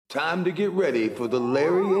Time to get ready for the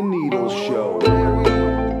Larry and Needles Show.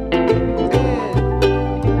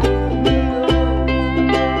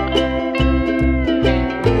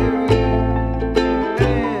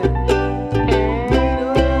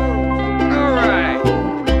 Alright,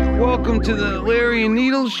 welcome to the Larry and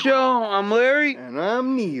Needles Show. I'm Larry. And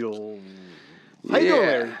I'm Needles. How you doing,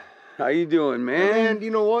 Larry? How you doing, man? Man, you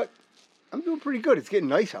know what? I'm doing pretty good. It's getting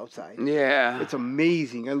nice outside. Yeah. It's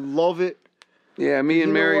amazing. I love it. Yeah, me and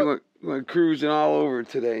You know Mary what? went cruising all over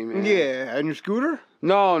today, man. Yeah, on your scooter?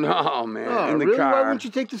 No, man. Oh, in the really? car. Why wouldn't you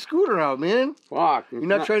take the scooter out, man? Fuck. You're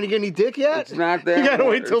not trying to get any dick yet? It's not that. You gotta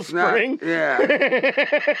wait till it's not- spring? yeah.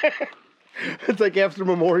 It's like after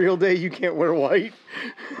Memorial Day, you can't wear white.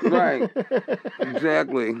 Right.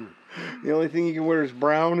 Exactly. The only thing you can wear is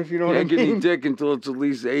brown, if you know what I Can't get any mean. dick until it's at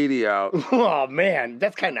least 80 out. Oh, man.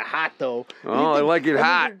 That's kind of hot, though. Oh, I like it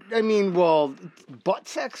hot. I mean, well, butt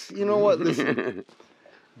sex, you know what? Listen.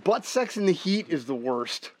 Butt sex in the heat is the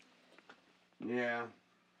worst. Yeah.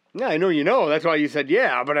 Yeah, I know you know. That's why you said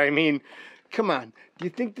yeah. But I mean, come on. Do you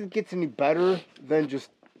think that gets any better than just...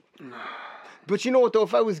 But you know what, though?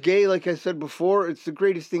 If I was gay, like I said before, it's the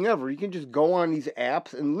greatest thing ever. You can just go on these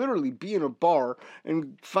apps and literally be in a bar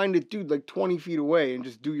and find a dude like 20 feet away and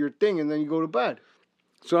just do your thing, and then you go to bed.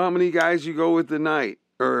 So how many guys you go with a night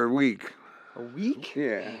or a week? A week?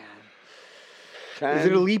 Yeah. Is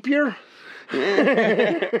it a leap year?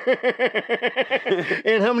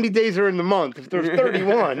 And how many days are in the month? If there's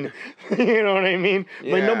 31, you know what I mean?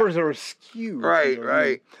 My Yeah. numbers are askew. Right, you know what I mean?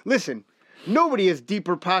 right. Listen, nobody has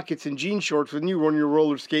deeper pockets in jean shorts when you run your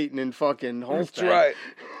roller skating in fucking Holstad. That's right.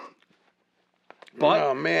 But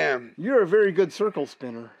oh, man. you're a very good circle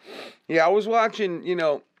spinner. Yeah, I was watching,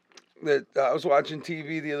 I was watching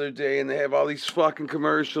TV the other day, and they have all these fucking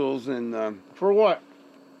commercials, and For what?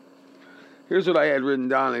 here's what I had written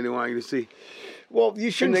down I didn't want you to see. Well,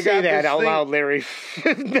 you shouldn't they say got that this out thing- loud, Larry.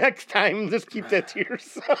 Next time, just keep that to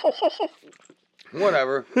yourself.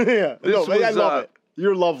 Whatever. Yeah, This no, I was, love it.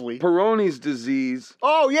 You're lovely. Peyronie's disease.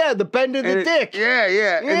 Oh, yeah, the bend of the And dick. Yeah.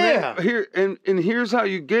 Yeah. And here's how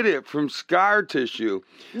you get it from scar tissue.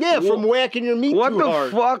 Yeah, from whacking your meat What too the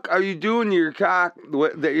hard. fuck are you doing to your cock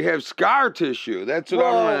that you have scar tissue? That's what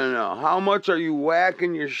I Well, want to know. How much are you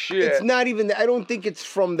whacking your shit? It's not even, I don't think it's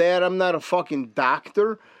from that. I'm not a fucking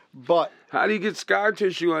doctor, but, How do you get scar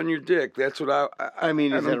tissue on your dick? That's what I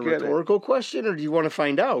mean, is that a don't get it. rhetorical question, or do you want to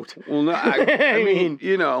find out? Well, no, I mean,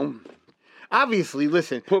 Obviously,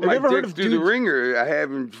 listen. put have my you ever heard dick of through dudes, the ringer. I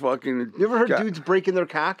haven't fucking. You ever heard got- dudes breaking their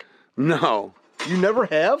cock? No, You never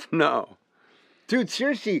have? no. Dude,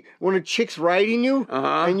 seriously, when a chick's riding you,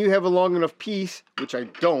 Uh-huh. and you have a long enough piece, which I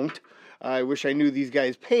don't, I wish I knew these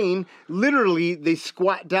guys' pain, literally, they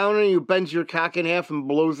squat down on you, bends your cock in half, and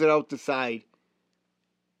blows it out the side.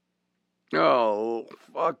 Oh,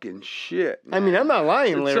 fucking shit. I mean, I'm not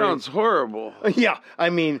lying, It Larry. sounds horrible. Yeah, I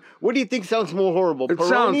mean, what do you think sounds more horrible? It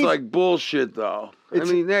sounds Peyronie's? like bullshit, though. It's-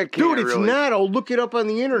 I mean, that can't Dude, it's really not. I'll look it up on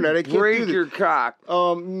the internet. I can't break do this. your cock.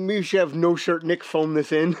 Maybe you should have No Shirt Nick phone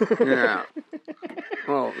this in. Yeah.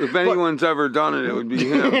 Well, if anyone's ever done it, it would be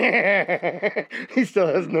him. He still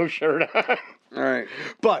has no shirt on. All right.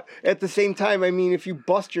 But at the same time, I mean, if you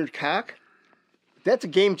bust your cock, that's a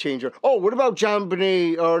game changer. Oh, what about John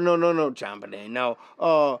Bonet? Or no, John Bonet. No,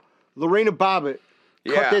 Lorena Bobbitt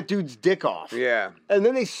Yeah. cut that dude's dick off. Yeah. And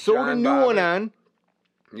then they sewed a John new one Bobbitt. on.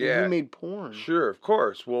 Yeah. And he made porn. Sure, of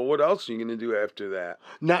course. Well, what else are you going to do after that?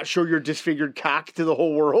 Not show your disfigured cock to the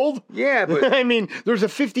whole world. Yeah, but I mean, there's a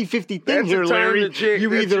 50-50 thing that's here, the time Larry. that's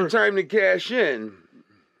your time to cash in.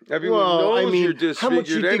 Everyone knows you're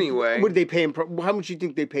disfigured anyway. What did they pay him? How much do you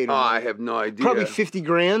think they paid him? Oh, I have no idea. Probably 50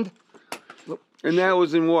 grand. And that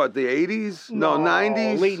was in what, the 80s? No,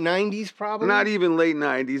 90s? Late 90s, probably. Not even late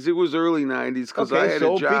 90s. It was early 90s because Okay, I had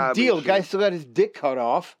so a job. big deal. and Guy shit. still got his dick cut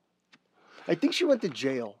off. I think she went to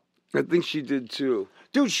jail. I think she did too.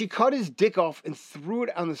 Dude, she cut his dick off and threw it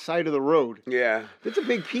on the side of the road. Yeah. That's a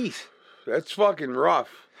big piece. That's fucking rough.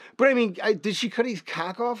 But I mean, did she cut his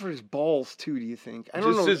cock off or his balls too, do you think? I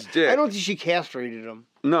don't Just know. his dick. I don't think she castrated him.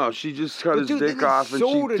 No, she just cut But his dude, dick they off and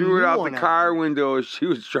sewed she a threw it new out one the on car him. window as she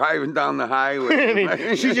was driving down the highway. I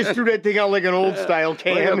mean, she just threw that thing out like an old style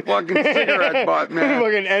can. Like a fucking cigarette butt, man.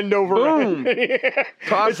 Fucking end over Boom. end. Yeah.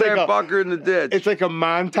 Toss It's like that a- fucker in the ditch. It's like a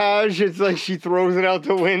montage. It's like she throws it out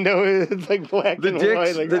the window. It's like black the and dick's,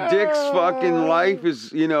 white. Like, the dick's "Ah." fucking life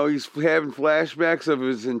is, he's having flashbacks of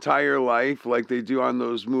his entire life like they do on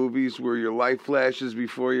those movies where your life flashes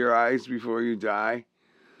before your eyes before you die.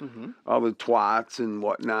 Mhm. All the twats and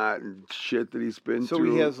whatnot and shit that he's been So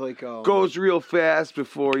through. he has like Goes real fast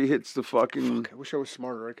before he hits the fucking... I wish I was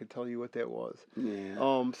smarter. I could tell you what that was.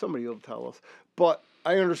 Yeah. Somebody will tell us. But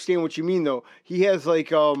I understand what you mean, though. He has,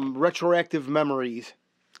 like, retroactive memories.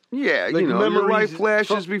 Yeah, Like your memories life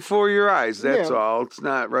flashes before your eyes. That's Yeah. all. It's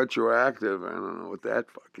not retroactive. I don't know what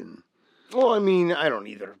that fucking... Well, I mean, I don't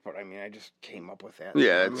either, but I mean, I just came up with that.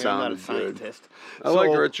 Yeah, I it mean, sounded I'm not a good. scientist. I like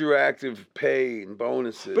retroactive pay and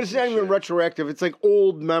bonuses. But it's not and even shit. retroactive. It's like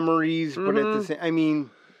old memories, but at the same... I mean...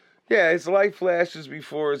 Yeah, his life flashes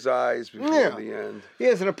before his eyes before the end. He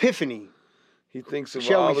has an epiphany. He thinks of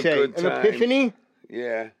Shall all we the say good an times. epiphany?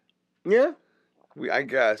 Yeah, Yeah. I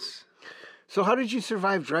guess. So how did you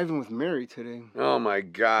survive driving with Mary today? Oh my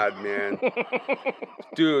God, man,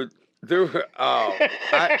 dude. There were,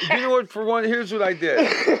 you know what? For one, here's what I did.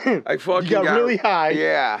 I fucking You got really high.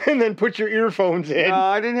 Yeah. And then put your earphones in. No,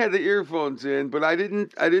 I didn't have the earphones in, but I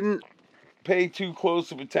didn't pay too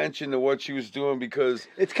close of attention to what she was doing because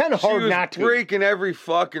It's kind of hard not to. She was breaking every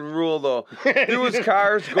fucking rule, though. There was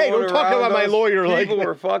cars going Hey, don't talk around about my us. lawyer like People that.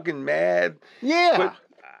 were fucking mad. Yeah. But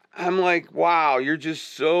I'm like, wow, you're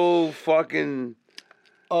just so fucking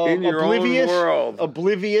in your oblivious, own world.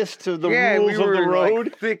 Oblivious to the Yeah, rules we were of the in, road.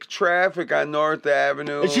 like, thick traffic on North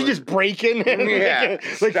Avenue. And she just breaking. Yeah,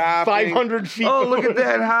 like stopping. 500 feet. Oh, look at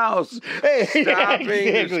that house. Hey, Stopping. yeah,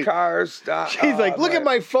 There's exactly. cars stop. She's like, look at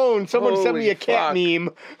my phone. Someone sent me Holy a cat fuck. meme.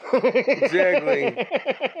 Exactly.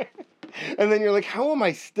 And then you're like, how am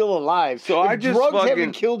I still alive? So if I just drugs fucking-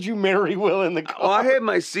 haven't killed you, Mary will in the car. Oh, I had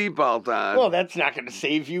my seatbelt on. Well, that's not going to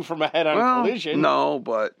save you from a head-on collision. No,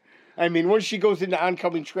 but I mean, once she goes into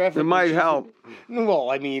oncoming traffic... it might help. Well,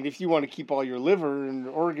 I mean, if you want to keep all your liver and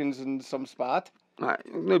organs in some spot,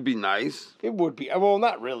 It'd be nice. it would be. Well,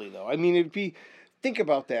 not really, though. I mean, it'd be... Think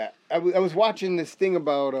about that. I was watching this thing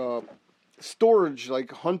about storage,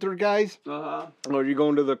 like hunter guys. Uh-huh. Or you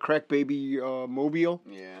going to the Crack Baby Mobile.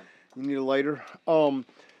 Yeah. You need a lighter.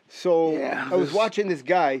 So Yeah, I was watching this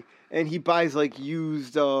guy, and he buys like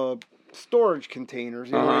used storage containers.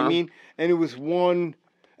 You know what I mean? And it was one.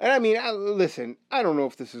 And I mean, listen, I don't know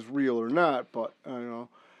if this is real or not, but I don't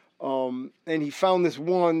know. And he found this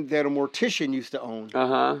one that a mortician used to own,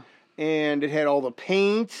 and it had all the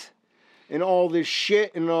paints and all this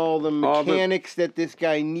shit and all the mechanics that this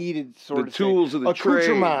guy needed, sort The of tools of the trade.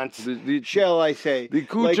 accoutrements, shall I say? The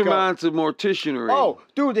accoutrements of morticianry. Oh,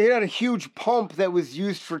 dude, they had a huge pump that was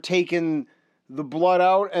used for taking the blood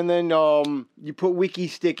out, and then you put Wiki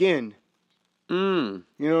Stick in. You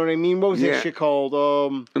know what I mean? What was that shit called?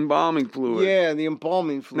 Embalming fluid. Yeah, the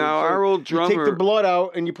embalming fluid. Now, So our old drummer... you take the blood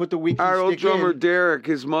out, and you put the Wiki Stick in. Our old drummer, Derek,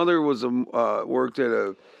 his mother was worked at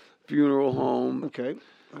a funeral home. Okay.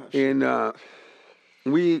 And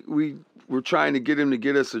we were trying to get him to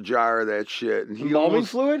get us a jar of that shit. And he Embalming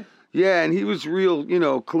fluid? Yeah, and he was real,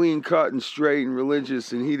 clean cut and straight and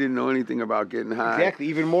religious, and he didn't know anything about getting high. Exactly.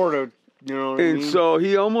 Even more to, you know what I And mean? so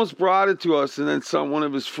he almost brought it to us, and then one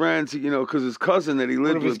of his friends, because his cousin that he lived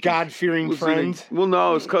One of his with... God-fearing friends?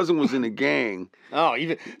 No, his cousin was in a gang. Oh,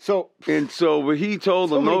 even... So... And so, but he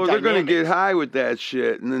told them, many no, they're going to dynamics. get high with that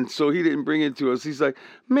shit. And then, so he didn't bring it to us. He's like,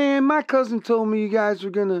 man, my cousin told me you guys were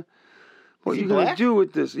going to... What are you going to do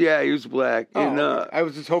with this? Yeah, he was black. Oh, And, I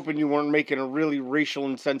was just hoping you weren't making a really racial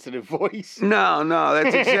insensitive voice. No,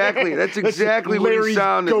 that's exactly what he Larry's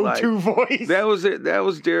sounded like. go-to voice. That was it. That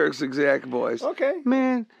was Derek's exact voice. Okay.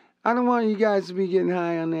 Man, I don't want you guys to be getting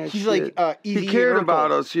high on that He's shit. like Easy He cared and Urkel.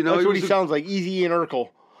 about us, That's what he sounds like, Easy and Urkel.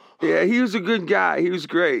 Yeah, he was a good guy. He was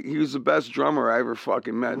great. He was the best drummer I ever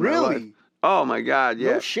fucking met in my life. Really? Oh, my God,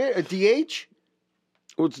 yeah. No shit. A DH?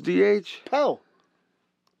 What's DH? Pell.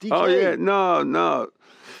 DK. Oh, yeah, no.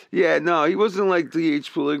 Yeah, no, he wasn't like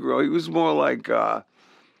D.H. Peligro. He was more like,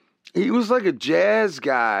 he was like a jazz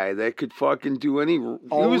guy that could fucking do any, he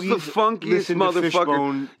was the funkiest listen to motherfucker.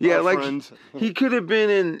 Fishbone, Yeah, our like, friends. he could have been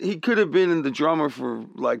in the drummer for,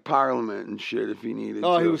 like, Parliament and shit if he needed to.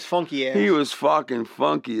 Oh, he was funky ass. He was fucking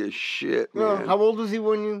funky as shit, man. How old was he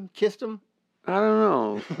when you kissed him? I don't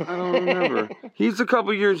know. I don't remember. He's a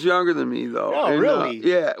couple years younger than me, though. Oh, And, really?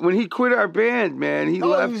 Yeah. When he quit our band, man, he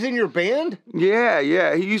left. He was in your band? Yeah.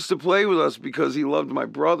 He used to play with us because he loved my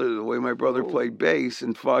brother, the way my brother played bass.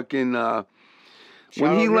 And fucking,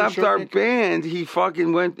 when he left our band, he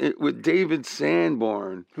fucking went with David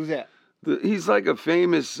Sanborn. Who's that? He's like a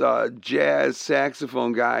famous jazz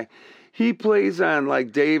saxophone guy. He plays on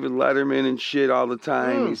like David Letterman and shit all the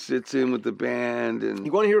time. He sits in with the band. And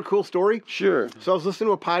You want to hear a cool story? Sure. So I was listening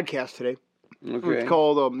to a podcast today. Okay. It's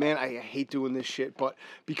called, man, I hate doing this shit, but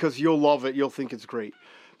because you'll love it, you'll think it's great.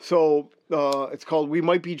 So it's called We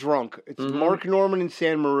Might Be Drunk. It's Mark Norman and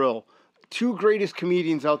San Maril, two greatest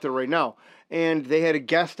comedians out there right now. And they had a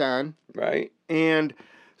guest on. Right. And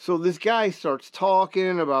So this guy starts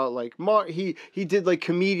talking about like he did like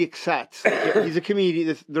comedic sets. Like, he's a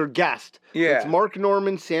comedian. They're guest. Yeah. So it's Mark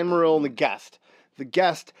Norman, San Morril, and the guest. The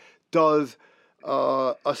guest does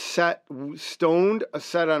a set stoned, a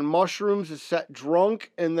set on mushrooms, a set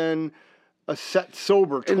drunk, and then a set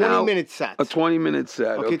sober. 20-minute sets. A 20-minute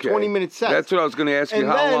set. Okay, 20-minute sets. That's what I was going to ask you. And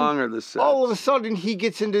how then, long are the sets? All of a sudden, he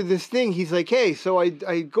gets into this thing. He's like, hey, so I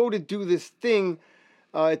go to do this thing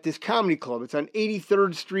at this comedy club. It's on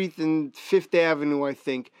 83rd Street and 5th Avenue, I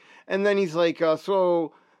think. And then he's like,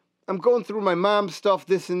 so I'm going through my mom's stuff,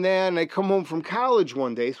 this and that, and I come home from college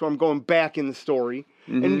one day, so I'm going back in the story.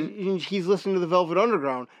 Mm-hmm. And he's listening to the Velvet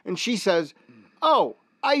Underground, and she says, oh,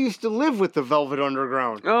 I used to live with the Velvet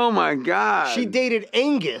Underground. Oh, my God. She dated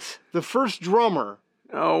Angus, the first drummer.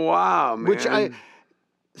 Oh, wow, man.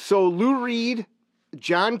 So Lou Reed,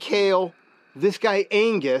 John Cale, this guy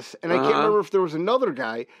Angus, and I can't remember if there was another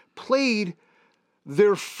guy, played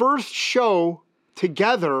their first show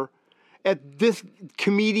together at this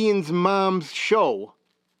comedian's mom's show.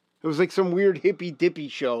 It was like some weird hippy-dippy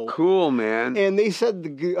show. Cool, man. And they said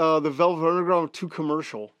the Velvet Underground was too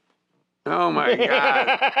commercial. Oh, my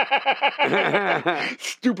God.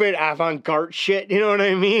 Stupid avant-garde shit, you know what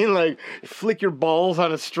I mean? Like, flick your balls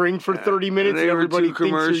on a string for 30 minutes and everybody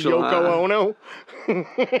thinks you're Yoko Ono.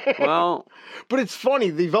 Well. But it's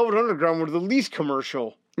funny, the Velvet Underground were the least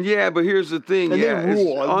commercial. Yeah, but here's the thing. And they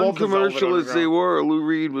rule. As uncommercial as they were, Lou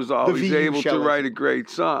Reed was always able to write a great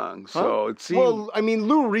song. So it seemed... Well, I mean,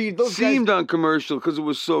 Lou Reed... Those seemed guys, uncommercial because it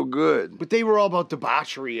was so good. But they were all about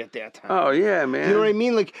debauchery at that time. Oh, yeah, man. You know what I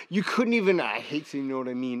mean? Like, you couldn't even... I hate saying you know what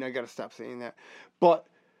I mean. I got to stop saying that. But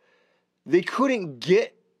they couldn't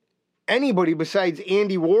get anybody besides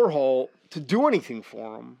Andy Warhol to do anything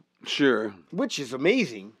for them. Sure. Which is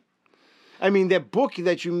amazing. I mean, that book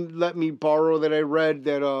that you let me borrow that I read,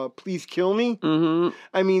 that Please Kill Me. Mm-hmm.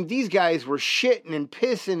 I mean, these guys were shitting and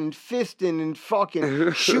pissing and fisting and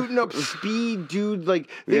fucking shooting up speed, dude. Like,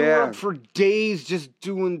 they were up for days just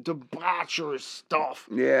doing debaucherous stuff.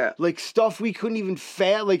 Yeah. Like, stuff we couldn't even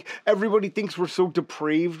Like, everybody thinks we're so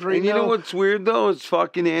depraved right now. And you know what's weird, though? It's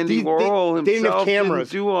fucking Andy Warhol himself. They didn't have cameras.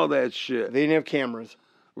 Didn't do all that shit. They didn't have cameras.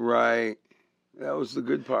 Right. That was the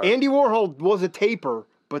good part. Andy Warhol was a taper.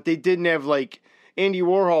 But they didn't have, like, Andy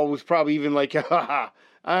Warhol was probably even like, I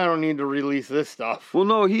don't need to release this stuff. Well,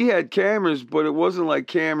 no, he had cameras, but it wasn't like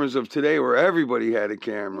cameras of today where everybody had a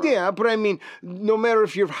camera. Yeah, but I mean, no matter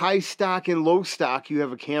if you're high stock and low stock, you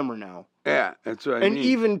have a camera now. Yeah, that's what I mean. And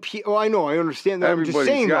even, I know, I understand that.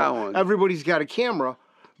 Everybody's got one. Everybody's got a camera,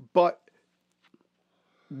 but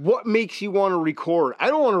what makes you want to record? I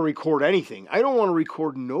don't want to record anything. I don't want to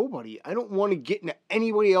record nobody. I don't want to get into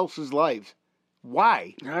anybody else's lives.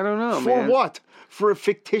 Why? I don't know, man. For what? For a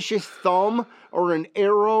fictitious thumb or an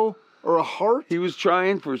arrow or a heart? He was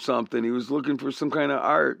trying for something. He was looking for some kind of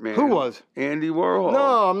art, man. Who was? Andy Warhol.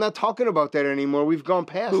 No, I'm not talking about that anymore. We've gone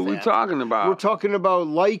past that. Who are we talking about? We're talking about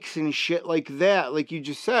likes and shit like that, like you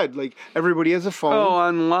just said. Like, everybody has a phone. Oh,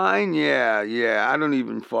 online? Yeah. I don't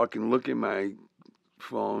even fucking look at my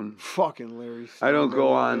phone. Fucking Larry. I don't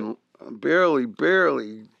go on... Barely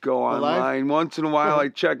go online. Once in a while, I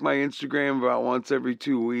check my Instagram about once every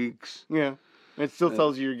 2 weeks. Yeah, it still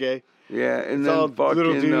tells you you're gay. Yeah, and it's then all fucking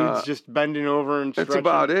little dudes just bending over and stretching. That's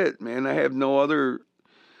about it, man. I have no other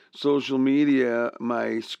social media.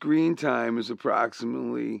 My screen time is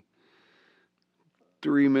approximately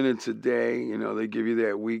 3 minutes a day. You know, they give you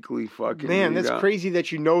that weekly fucking. Man, that's crazy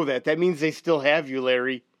that you know that. That means they still have you,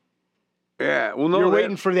 Larry. Yeah, well, no, you're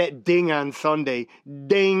waiting for that ding on Sunday.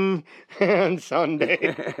 Ding on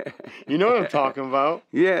Sunday. You know what I'm talking about?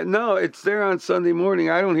 Yeah, no, it's there on Sunday morning.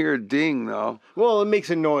 I don't hear a ding though. Well, it makes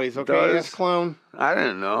a noise. Okay, ass clown. I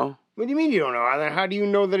don't know. What do you mean you don't know? How do you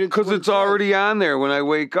know that it's? Because it's already on there when I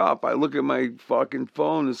wake up. I look at my fucking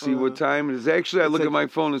phone to see what time it is. Actually, I look at my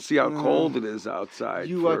phone to see how cold it is outside.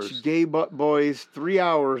 You watch Gay Butt Boys 3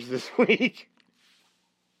 hours this week.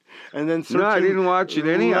 And then no, I didn't watch it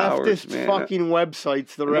any hours, man. Fucking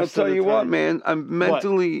websites the rest of the time. I'll tell you what, man. I'm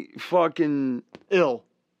mentally fucking ill.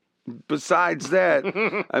 Besides that,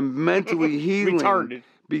 I'm mentally healing. Retarded.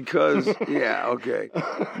 Because, yeah, okay.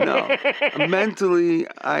 No. Mentally,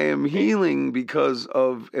 I am healing because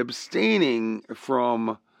of abstaining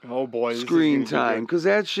from screen time. Because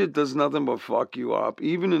that shit does nothing but fuck you up.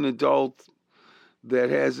 Even an adult that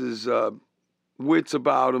has his... wits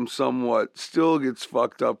about him somewhat still gets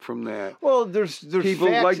fucked up from that. Well, there's people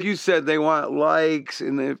facts. Like you said, they want likes,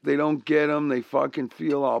 and if they don't get them, they fucking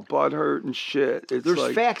feel all butthurt and shit.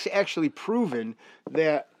 There's facts actually proven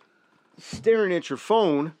that staring at your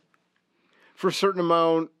phone for a certain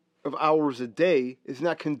amount of hours a day is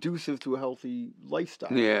not conducive to a healthy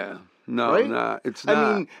lifestyle. Yeah. No, right? not. It's not.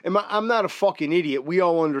 I mean, I'm not a fucking idiot. We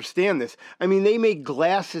all understand this. I mean, they make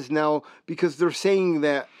glasses now because they're saying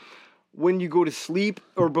that when you go to sleep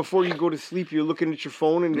or before you go to sleep, you're looking at your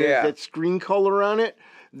phone and there's that screen color on it,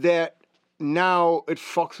 that now it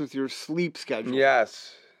fucks with your sleep schedule.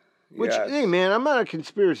 Yes. Which, hey, man, I'm not a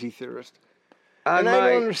conspiracy theorist. I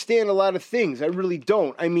don't understand a lot of things. I really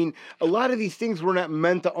don't. I mean, a lot of these things we're not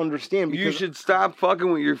meant to understand. You should stop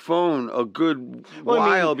fucking with your phone a good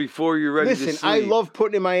while before you're ready to sleep. Listen, I love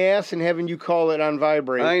putting it in my ass and having you call it on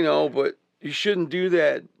vibrate. I know, but you shouldn't do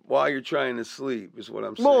that while you're trying to sleep, is what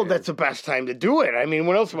I'm saying. Well, that's the best time to do it. I mean,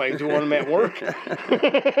 what else am I going to do when I'm at work?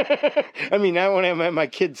 I mean, now when I'm at my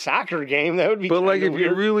kid's soccer game, that would be But, like, if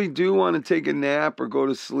weird. you really do want to take a nap or go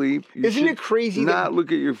to sleep, isn't it crazy not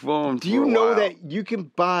look at your phone Do you know that you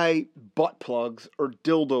can buy butt plugs or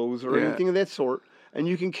dildos or anything of that sort, and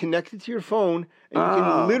you can connect it to your phone, and you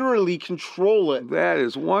can literally control it? That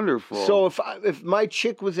is wonderful. So if my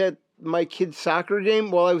chick was at my kid's soccer game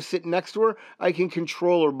while I was sitting next to her, I can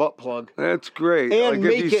control her butt plug. That's great. And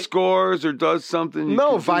like if he scores or does something.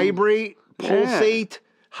 Vibrate, pulsate,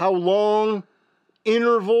 how long,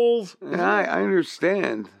 intervals. I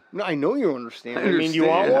understand. No, I know you understand. I mean, you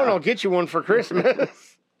want one? I'll get you one for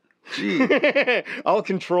Christmas. Gee. I'll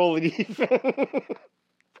control it.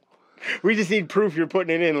 We just need proof you're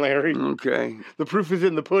putting it in, Larry. Okay. The proof is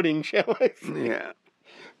in the pudding, shall I say? Yeah.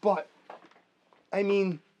 But, I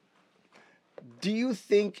mean, do you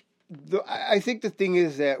think... I think the thing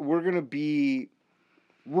is that we're going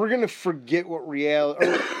to forget what reality...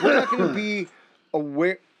 we're not going to be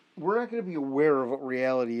aware... We're not going to be aware of what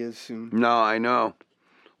reality is soon. No, I know.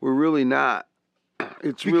 We're really not.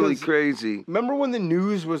 It's really crazy. Remember when the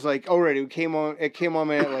news was like, it came on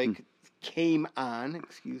at like,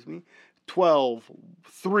 12,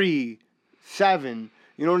 3, 7.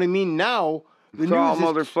 You know what I mean? Now, the news all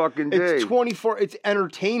motherfucking day. It's 24, it's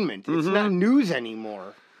entertainment. It's not news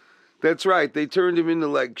anymore. That's right. They turned him into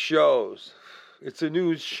like shows. It's a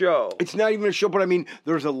news show. It's not even a show, but I mean,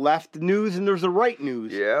 there's a left news and there's a right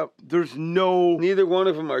news. Yeah. There's no... Neither one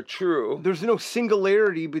of them are true. There's no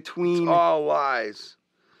singularity between... It's all lies.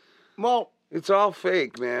 Well... It's all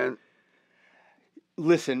fake, man.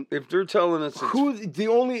 Listen... If they're telling us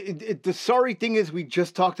the sorry thing is we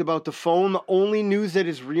just talked about the phone. The only news that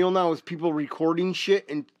is real now is people recording shit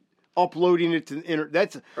and uploading it to the internet.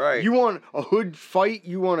 That's right. You want a hood fight?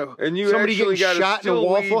 You want somebody getting shot in a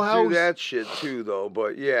Waffle House? Do that shit too, though.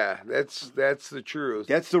 But yeah, that's the truth.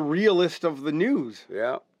 That's the realist of the news.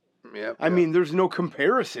 Yeah, yeah. I mean, there's no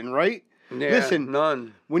comparison, right? Yeah, listen,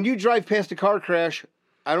 none. When you drive past a car crash,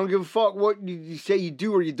 I don't give a fuck what you say you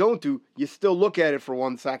do or you don't do. You still look at it for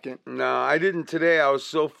 1 second. No, I didn't today. I was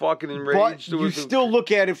so fucking enraged. But you still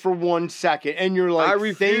look at it for 1 second, and you're like, I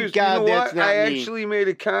refuse. Thank God you know that's not I me. actually made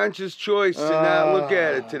a conscious choice to not look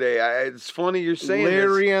at it today. It's funny you're saying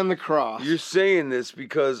Larry this. on the cross. You're saying this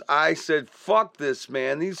because I said, fuck this,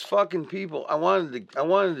 man. These fucking people. I wanted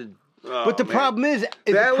to. Oh, but the problem is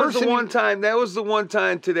that was the one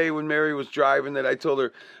time today when Mary was driving that I told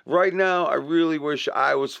her, right now I really wish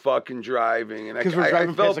I was fucking driving, and I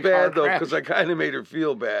felt bad though because I kind of made her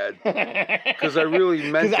feel bad because I really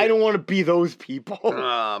meant it. Because I don't want to be those people.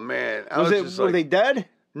 Oh man, were they dead?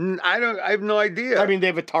 I have no idea. I mean, they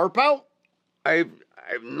have a tarp out. I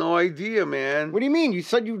have no idea, man. What do you mean? You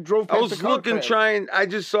said you drove past the car crash. I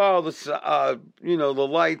just saw the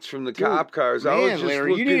lights from the cop cars. Man, I was just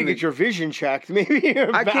Larry, you need to get your vision checked. Maybe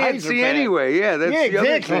I can't see anyway. Yeah, that's the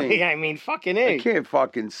other thing. I mean, fucking A. I can't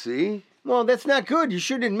fucking see. Well, that's not good. You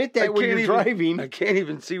should admit that when you're driving. I can't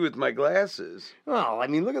even see with my glasses. Oh, I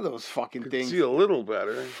mean, look at those fucking things. See a little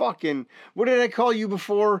better. Fucking, what did I call you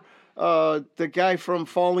before? The guy from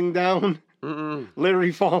Falling Down?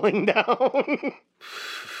 Larry Falling Down.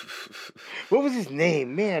 What was his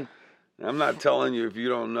name, man? I'm not telling you if you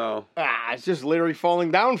don't know. It's just Larry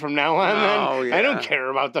Falling Down from now on. Oh, yeah. I don't care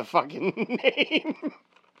about the fucking name.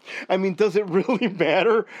 I mean, does it really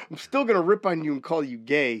matter? I'm still going to rip on you and call you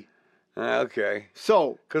gay. Okay.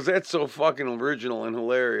 So. Because that's so fucking original and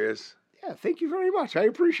hilarious. Yeah, thank you very much. I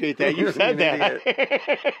appreciate that. You said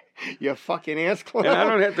that. You fucking ass clown. And I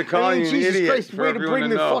don't have to call you an idiot. Christ, way to bring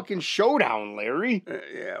the fucking showdown, Larry.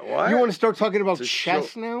 Yeah, what? You want to start talking about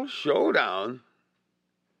chess now? Showdown?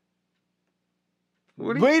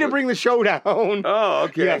 Way to bring the showdown. Oh,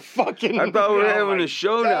 okay. Yeah, fucking. I thought we were having a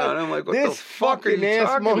showdown. I'm like, what the fuck are you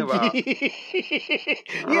talking about?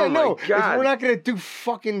 Yeah, no. We're not going to do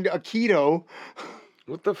fucking Aikido.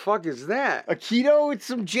 What the fuck is that? Aikido? It's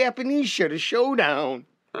some Japanese shit. A showdown.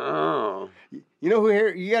 Oh. You know who?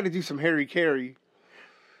 You got to do some Harry Carey.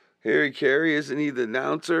 Harry Carey, isn't he the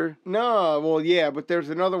announcer? No, well, yeah, but there's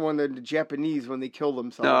another one that the Japanese when they kill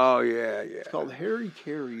themselves. Oh, yeah. It's called Harry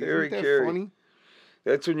Carey. Harry Isn't that Carey. funny?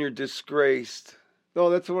 That's when you're disgraced. No,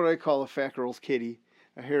 that's what I call a fat girl's kitty.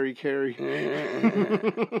 A Harry Carey.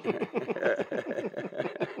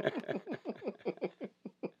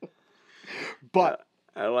 But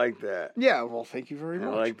I like that. yeah, well, thank you very much.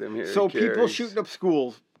 I like them Harry So people Careys. shooting up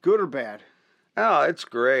schools, good or bad? Oh, it's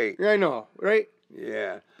great. Yeah, I know, right?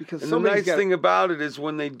 Yeah. Because And the somebody's nice thing about it is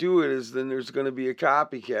when they do it is then there's going to be a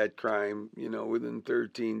copycat crime, within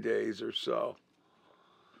 13 days or so.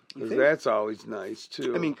 Because that's always nice,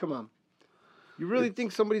 too. I mean, come on. You really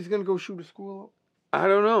think somebody's going to go shoot a school up? I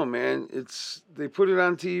don't know, man. They put it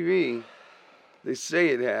on TV. They say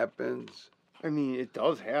it happens. I mean, it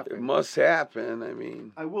does happen. It must happen. I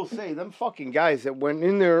mean, I will say, them fucking guys that went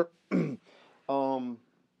in there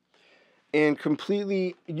and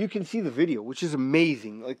completely, you can see the video, which is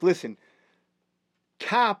amazing. Like, listen,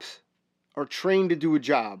 cops are trained to do a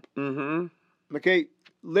job. mm-hmm. Okay?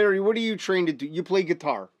 Larry, what are you trained to do? You play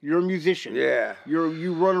guitar. You're a musician. Yeah.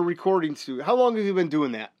 You run a recording studio. How long have you been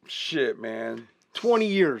doing that? Shit, man. 20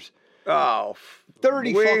 years. Oh,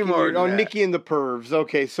 30 way fucking more years. than Oh, that. Nikki and the Pervs.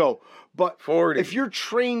 Okay, so, but 40. if you're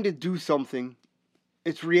trained to do something,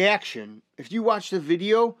 it's reaction. If you watch the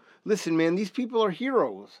video, listen, man, these people are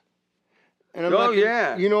heroes. And I'm not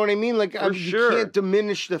yeah. You know what I mean? Like, For you sure. can't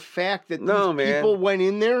diminish the fact that these people went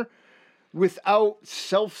in there without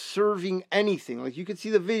self-serving anything. Like, you can see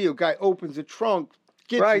the video. Guy opens a trunk,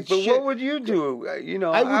 gets right, his but shit. what would you do?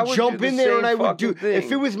 I would jump do in the there and same I would do... fucking thing.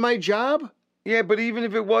 If it was my job... Yeah, but even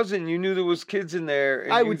if it wasn't, you knew there was kids in there.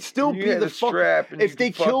 And I would still be the strap. If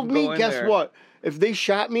they killed me, guess what? If they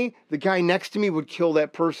shot me, the guy next to me would kill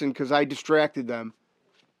that person because I distracted them.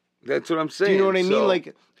 That's what I'm saying. Do you know what I So, mean?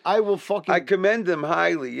 Like, I will fucking... I commend them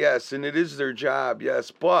highly, yes, and it is their job,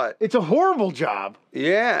 yes, but... It's a horrible job.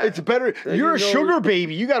 Yeah. It's better... You're a sugar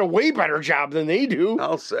baby. You got a way better job than they do.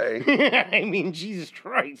 I'll say. I mean, Jesus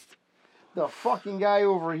Christ. The fucking guy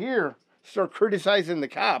over here start criticizing the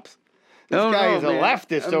cops. This guy is a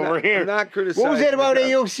leftist over here. I'm not criticizing. What was that about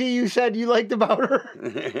AOC you said you liked about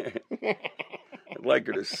her? I'd like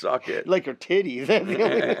her to suck it. Like her titties.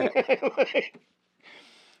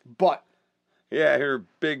 But... Yeah, her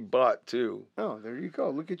big butt, too. Oh, there you go.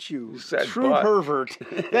 Look at you. said True butt. pervert.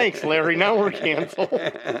 Thanks, Larry. Now we're canceled.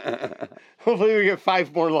 Hopefully we get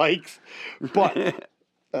 5 more likes. But,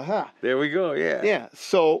 There we go, yeah. yeah,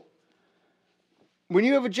 so, when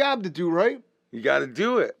you have a job to do, right? You got to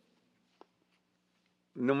do it.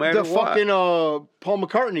 No matter The what. fucking Paul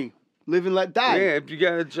McCartney, Live and Let Die. Yeah, if you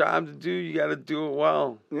got a job to do, you got to do it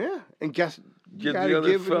well. Yeah, and guess... Give the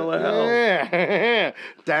other fella hell. Yeah.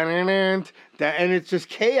 And it's just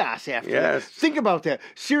chaos after that. Yes. Think about that.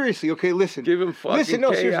 Seriously, okay, listen. Give him fucking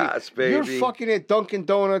chaos, seriously. baby. You're fucking at Dunkin'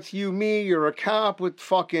 Donuts, you, me, you're a cop with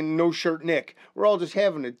fucking no shirt Nick. We're all just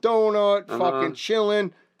having a donut, fucking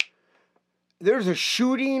chilling. There's a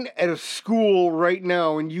shooting at a school right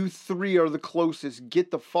now, and you 3 are the closest.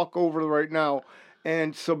 Get the fuck over right now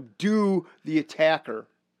and subdue the attacker.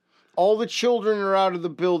 All the children are out of the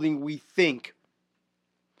building, we think.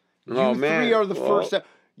 You 3 are the first.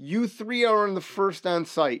 You 3 are on the first on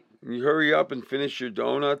site. You hurry up and finish your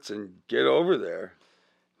donuts and get over there.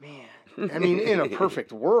 Man, I mean, in a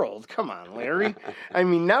perfect world. Come on, Larry. I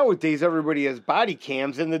mean, nowadays everybody has body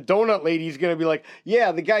cams, and the donut lady's gonna be like,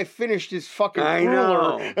 "Yeah, the guy finished his fucking I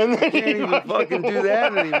ruler." know. And then You can't even fucking do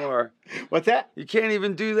that anymore. What's that? You can't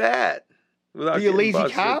even do that. Without Be a getting lazy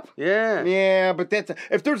busted. cop? Yeah. Yeah, but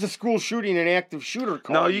if there's a school shooting, an active shooter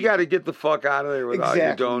call. No, you got to get the fuck out of there without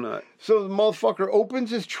Exactly. your donut. So the motherfucker opens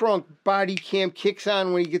his trunk, body cam kicks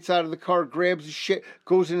on when he gets out of the car, grabs his shit,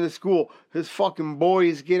 goes into the school. His fucking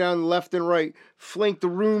boys get on left and right, flank the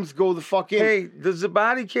rooms, go the fuck in. Hey, does the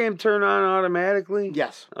body cam turn on automatically?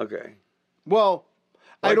 Yes. Okay. Well,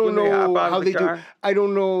 Like I don't when they hop know out of how the they do. car? I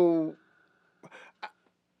don't know.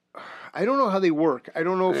 I don't know how they work. I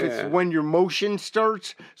don't know if Yeah. it's when your motion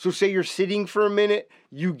starts. So say you're sitting for a minute,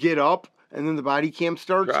 you get up, and then the body cam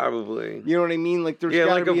starts. Probably. You know what I mean? Like there's Yeah,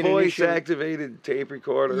 gotta like a be an initial... voice-activated tape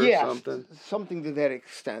recorder or Yeah, something. something to that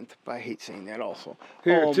extent. But I hate saying that also.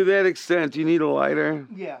 Here, to that extent, you need a lighter?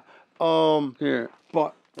 Yeah. Here.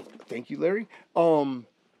 But thank you, Larry.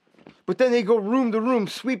 But then they go room to room,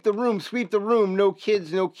 sweep the room, no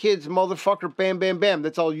kids, motherfucker, bam, bam, bam.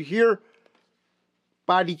 That's all you hear.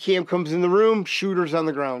 Body cam comes in the room, shooters on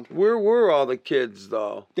the ground. Where were all the kids,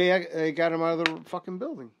 though? They got him out of the fucking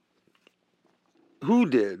building. Who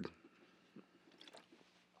did?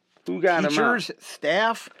 Who got him out? Teachers,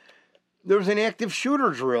 staff. There was an active shooter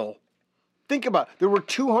drill. Think about it. There were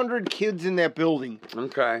 200 kids in that building.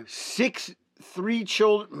 Okay. 3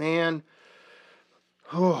 children, man.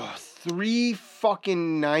 Oh, 3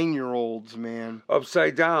 fucking 9-year-olds, man.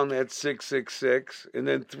 Upside down, that's 666. And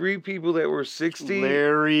then 3 people that were 60.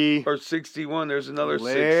 Larry. Or 61. There's another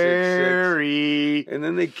Larry. 666. And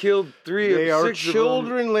then they killed 3 They of are 6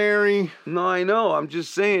 children, of them. Larry. No, I know. I'm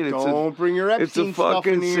just saying. Don't bring your Epstein It's a fucking stuff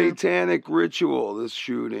in here. satanic ritual, this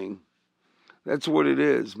shooting. That's what it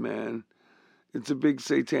is, man. It's a big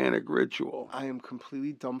satanic ritual. I am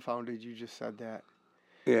completely dumbfounded you just said that.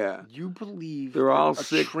 Yeah. You believe They're all a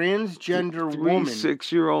sick. transgender 3 woman,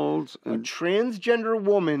 6-year-olds. a transgender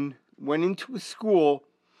woman went into a school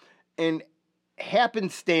and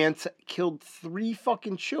happenstance killed 3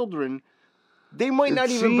 fucking children. They might not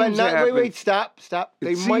even been wait, stop.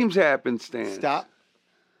 They seems happenstance. Stop.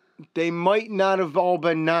 They might not have all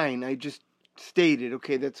been 9. I just stated,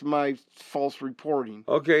 okay, that's my false reporting.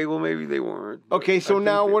 Okay, well maybe they weren't. Okay, so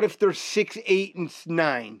now what if they're 6, 8, and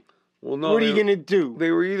 9? Well, no. What are you going to do?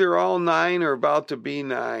 They were either all 9 or about to be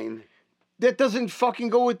 9. That doesn't fucking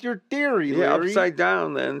go with your theory, Yeah, Larry. upside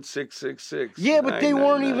down then, 666. Yeah, but they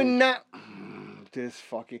weren't even 9. This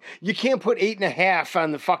fucking... You can't put 8.5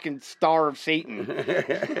 on the fucking star of Satan.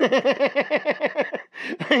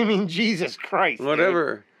 I mean, Jesus Christ.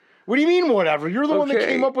 Whatever. Man. What do you mean, whatever? You're the one that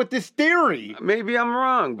came up with this theory. Maybe I'm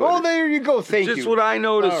wrong. But oh, there you go. Thank you. It's just what I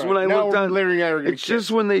noticed when I looked on... Larry and I are it's just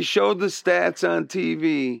when they showed the stats on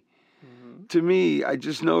TV... To me, I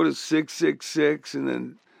just noticed 666 and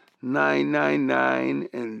then 999,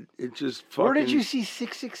 and it just fucking... Where did you see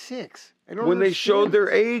 666? I don't when understand. they showed their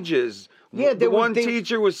ages. Yeah, the one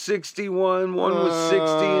teacher was 61, one was 60,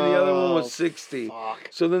 and the other one was 60. Fuck.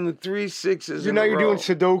 So then the 3 6s. So now you're doing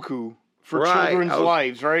Sudoku for children's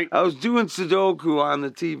lives, right? I was doing Sudoku on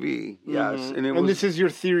the TV, yes. And this is your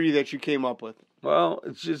theory that you came up with. Well,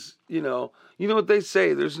 it's just, you know what they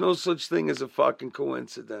say, there's no such thing as a fucking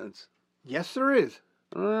coincidence. Yes, there is.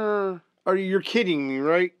 You're kidding me,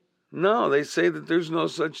 right? No, they say that there's no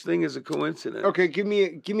such thing as a coincidence. Okay, give me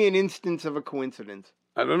an instance of a coincidence.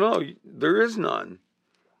 I don't know. There is none.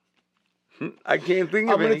 I can't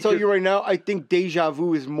think of any. I'm going to tell you right now, I think deja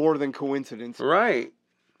vu is more than coincidence. Right.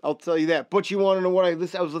 I'll tell you that. But you want to know what I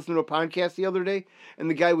was listening to a podcast the other day,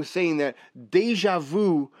 and the guy was saying that deja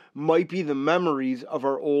vu might be the memories of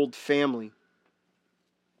our old family.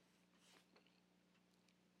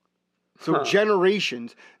 So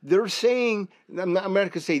generations, they're saying, I'm not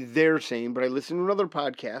going to say they're saying, but I listened to another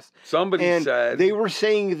podcast. Somebody said. They were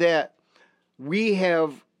saying that we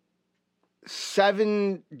have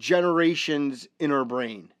 7 generations in our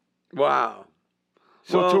brain. Wow.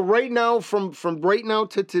 So to right now, from right now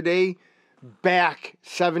to today, back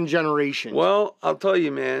 7 generations. Well, I'll tell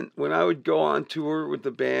you, man, when I would go on tour with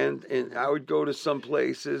the band, and I would go to some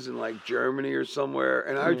places in like Germany or somewhere,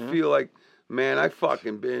 and I would feel like, man, I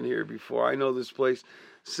fucking been here before. I know this place.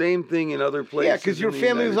 Same thing in other places. Yeah, because your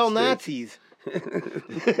family was all Nazis.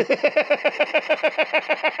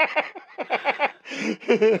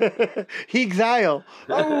 Exile.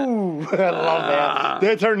 Oh, I love that.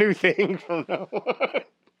 That's our new thing from now on.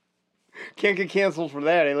 Can't get canceled for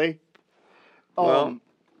that, Lee. Well,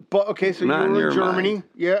 but okay, so you were in Germany. Mind.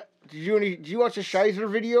 Yeah. Did you watch the Scheiser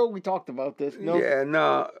video? We talked about this. No. Yeah,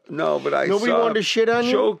 no, but Nobody wanted to shit on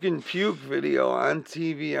you? Choke and puke video on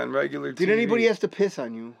TV, on regular TV. Did anybody have to piss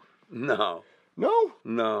on you? No. No?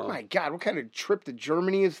 No. Oh my God, what kind of trip to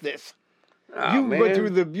Germany is this? Oh, you went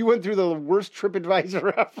through the worst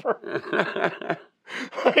TripAdvisor ever.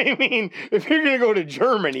 I mean, if you're gonna go to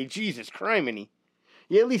Germany, Jesus criminy,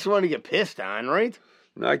 you at least want to get pissed on, right?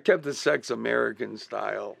 No, I kept the sex American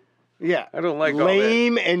style. Yeah, I don't like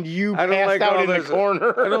lame, all that. and you I don't passed like out all in the this,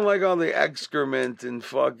 corner. I don't like all the excrement and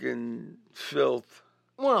fucking filth.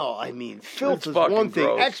 Well, I mean, filth is fucking one thing.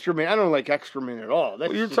 gross. Excrement, I don't like excrement at all.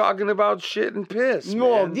 Well, you're talking about shit and piss,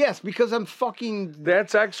 No, man. yes, because I'm fucking...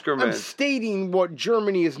 That's excrement. I'm stating what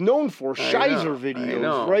Germany is known for. Scheiser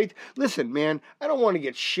videos, right? Listen, man, I don't want to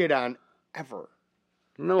get shit on ever.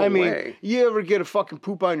 No I mean, way. you ever get a fucking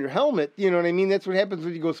poop on your helmet, you know what I mean? That's what happens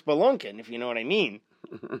when you go spelunking, if you know what I mean.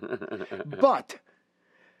 But,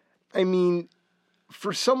 I mean,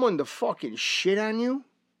 for someone to fucking shit on you,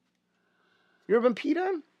 you ever been peed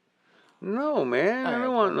on? No, man. I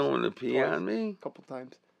don't want no one to pee on me. A couple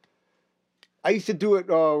times. I used to do it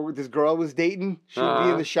with this girl I was dating. She would be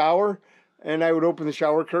in the shower, and I would open the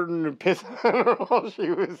shower curtain and piss on her while she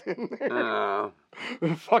was in there.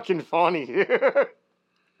 Fucking funny.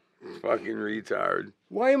 Fucking retard.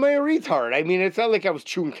 Why am I a retard? I mean, it's not like I was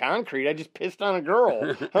chewing concrete. I just pissed on a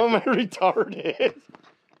girl. How am I retarded?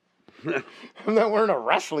 I'm not wearing a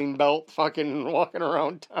wrestling belt fucking walking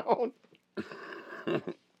around town.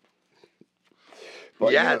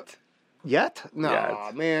 But, Yet. Yet? Nah,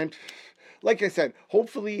 Yet. man. Like I said,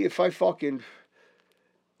 hopefully if I fucking...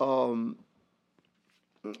 I'm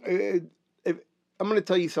going to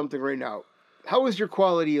tell you something right now. How is your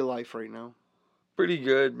quality of life right now? Pretty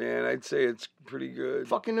good, man. I'd say it's pretty good.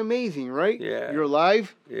 Fucking amazing, right? Yeah. You're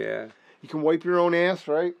alive. Yeah. You can wipe your own ass,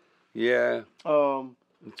 right? Yeah.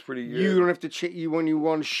 It's pretty good. You don't have to when you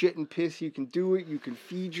want to shit and piss, you can do it. You can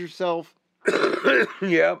feed yourself.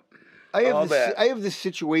 Yep. I have this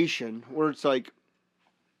situation where it's like,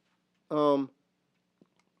 would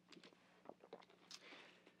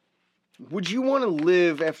you want to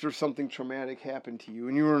live after something traumatic happened to you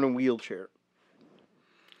and you were in a wheelchair?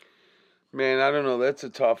 Man, I don't know. That's a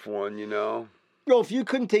tough one, you know. Well, if you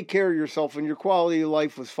couldn't take care of yourself and your quality of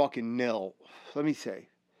life was fucking nil, let me say,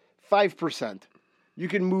 5%, you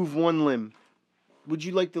can move one limb. Would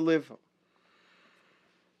you like to live?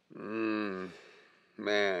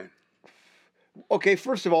 Man. Okay,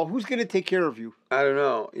 first of all, who's going to take care of you? I don't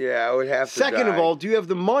know. Yeah, I would have to Second die. of all, do you have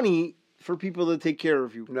the money for people to take care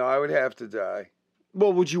of you? No, I would have to die.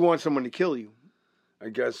 Well, would you want someone to kill you? I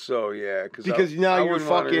guess so, yeah. Because now I you're wouldn't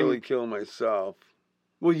want to fucking... really kill myself.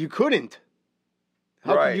 Well, you couldn't.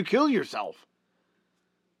 How could you kill yourself?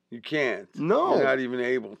 You can't. No. You're not even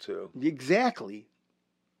able to. Exactly.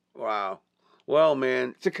 Wow. Well,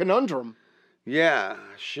 man. It's a conundrum. Yeah,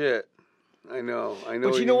 shit. I know.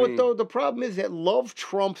 But you know what, though? The problem is that love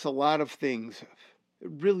trumps a lot of things. It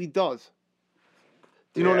really does.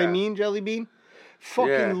 Do you know what I mean, Jelly Bean?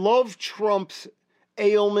 Fucking love trumps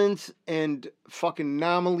ailments and fucking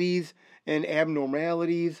anomalies and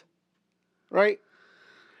abnormalities. Right?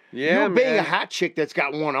 Yeah, You'll bang a hot chick that's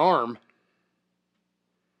got one arm.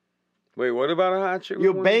 Wait, what about a hot chick?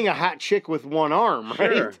 You'll bang a hot chick with one arm,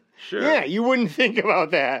 right? Sure. Yeah, you wouldn't think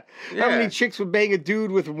about that. Yeah. How many chicks would bang a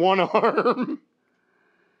dude with one arm?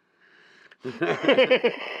 I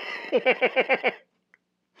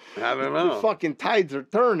don't know. The fucking tides are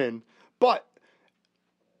turning. But,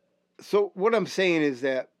 so what I'm saying is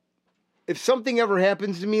that if something ever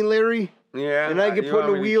happens to me, Larry, and I get put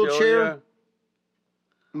in a wheelchair,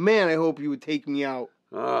 man, I hope you would take me out.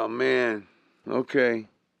 Oh, man. Okay.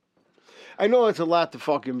 I know it's a lot to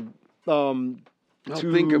fucking...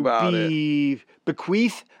 to think about it.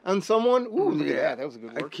 Bequeath on someone. Ooh, look at that. That was a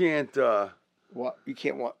good word. I can't. What? You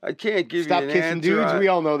can't what? I can't give Stop you an kissing answer. dudes. We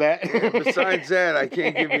all know that. Besides that, I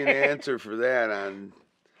can't give you an answer for that.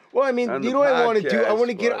 Well, I mean, on you the know what I want to do? I podcast, want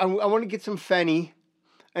to get. I want to get some Fenny,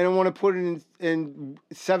 and I want to put it in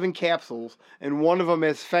 7 capsules, and one of them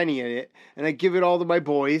has Fenny in it, and I give it all to my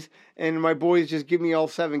boys, and my boys just give me all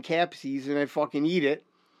 7 capsies, and I fucking eat it,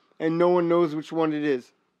 and no one knows which one it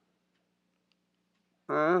is.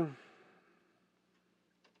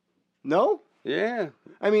 No? Yeah.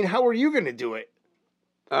 I mean, how are you going to do it?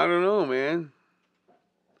 I don't know, man.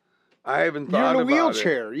 I haven't thought about it. You're in a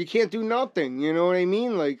wheelchair. You can't do nothing. You know what I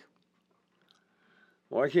mean? Like,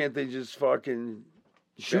 why can't they just fucking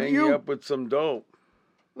shoot bang you you up with some dope?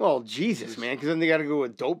 Well, Jesus, man, because then they got to go to a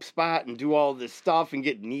dope spot and do all this stuff and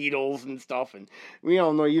get needles and stuff. And we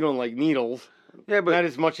all know you don't like needles. Yeah, but not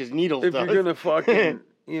as much as needles if does. you're gonna fucking,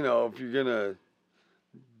 if you're gonna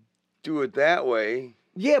do it that way.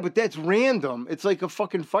 Yeah, but that's random. It's like a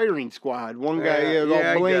fucking firing squad. One guy, all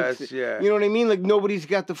blanks. I guess, yeah. You know what I mean? Like nobody's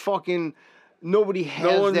got the fucking. Nobody has.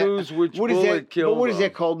 No one that. knows which what bullet is that, killed But what is them.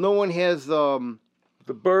 that called? No one has the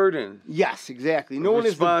burden. Yes, exactly. No one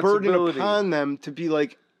has the burden upon them to be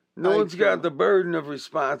like. No one's got the burden of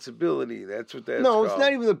responsibility. That's what that's called. No, it's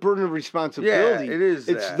not even the burden of responsibility. Yeah, it is.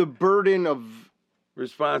 It's the burden of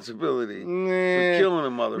responsibility for killing a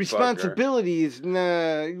motherfucker. Responsibility is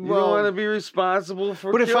nah. You don't want to be responsible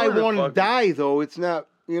for. But if I want to die, though, it's not.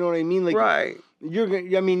 You know what I mean? Like, right. You're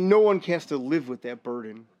gonna. I mean, no one has to live with that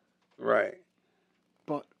burden. Right.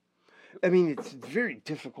 But, I mean, it's very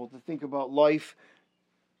difficult to think about life.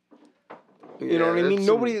 You know what I mean?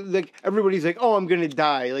 Everybody's like, oh, I'm going to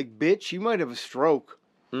die. Like, bitch, you might have a stroke.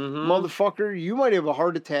 Mm-hmm. Motherfucker, you might have a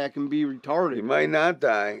heart attack and be retarded. You might not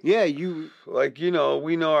die. Yeah, you... Like, we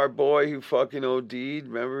know our boy who fucking OD'd.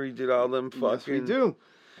 Remember, he did all them fucking... Yes, we do.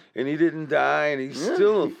 And he didn't die, and he's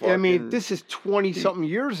still a fucking... I mean, this is 20-something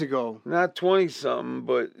years ago. Not 20-something,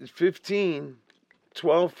 but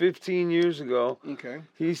 12, 15 years ago. Okay.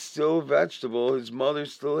 He's still a vegetable. His mother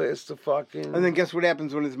still has to fucking... And then guess what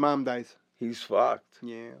happens when his mom dies? He's fucked.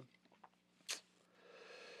 Yeah.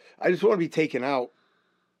 I just want to be taken out.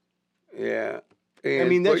 Yeah. And, I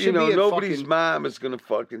mean, that should be nobody's mom is going to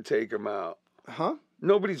fucking take him out. Huh?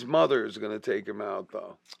 Nobody's mother is going to take him out,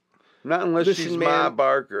 though. Not unless she's Ma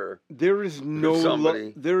Barker. There is no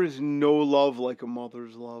love like a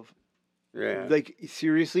mother's love. Yeah. Like,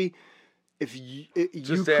 seriously, if you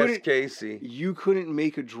Just couldn't, ask Casey. you couldn't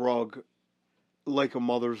make a drug like a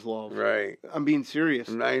mother's love. Right. I'm being serious.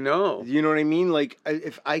 I know. You know what I mean? Like,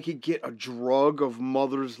 if I could get a drug of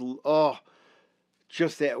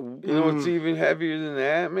just that. You know what's even heavier than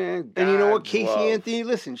that, man? And you know what, God's Casey love. Anthony?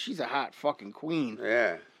 Listen, she's a hot fucking queen.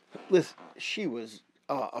 Yeah. Listen, she was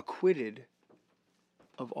acquitted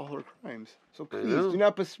of all her crimes. So please do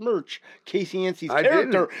not besmirch Casey Anthony's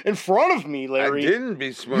character in front of me, Larry. I didn't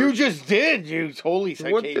besmirch. You just did. You totally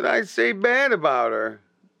said. What did I say bad about her?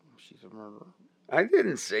 She's a murderer. I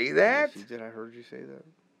didn't say that. Yes, did. I heard you say that.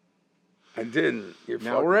 I didn't. You're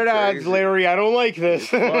now we're at odds, Larry. I don't like this.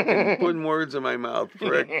 You're fucking putting words in my mouth,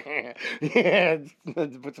 prick. Yeah,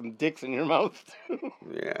 put some dicks in your mouth too.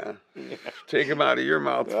 Yeah. Take them out of your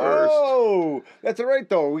mouth first. Oh, that's all right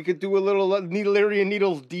though. We could do a little Larry and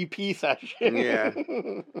Needles DP session. Yeah.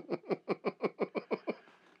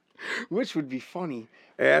 Which would be funny.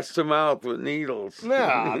 Ass to mouth with needles.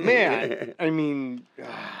 Nah, man. I mean,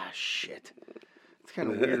 shit. It's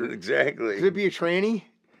kind of weird. Exactly. Could it be a tranny?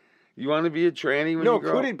 You want to be a tranny when you grow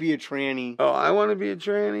could up? it be a tranny? Oh, I want to be a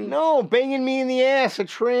tranny? No, banging me in the ass, a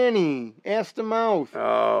tranny. Ass to mouth.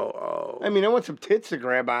 Oh. I mean, I want some tits to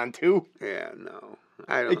grab onto. Yeah, no.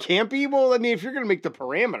 I don't It can't be? Well, I mean, if you're going to make the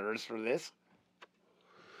parameters for this.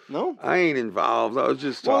 No? I ain't involved. I was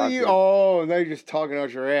just talking. Now you're just talking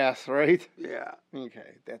out your ass, right? Yeah.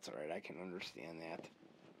 Okay, that's all right. I can understand that.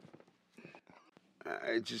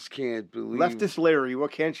 I just can't believe. Leftist Larry,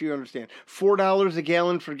 what can't you understand? $4 a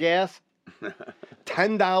gallon for gas?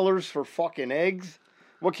 $10 for fucking eggs?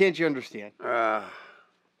 What can't you understand?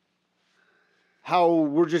 How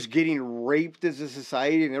we're just getting raped as a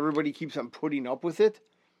society and everybody keeps on putting up with it?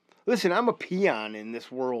 Listen, I'm a peon in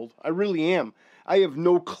this world. I really am. I have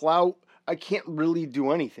no clout. I can't really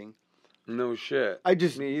do anything. No shit.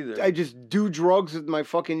 Me either. I just do drugs with my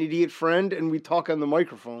fucking idiot friend and we talk on the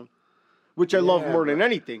microphone. Which I love more than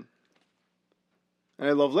anything. And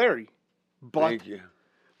I love Larry. But Thank you.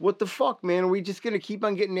 What the fuck, man? Are we just going to keep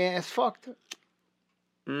on getting ass fucked?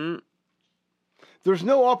 There's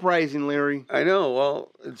no uprising, Larry. I know.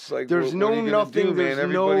 Well, it's like there's what are you gonna do, man?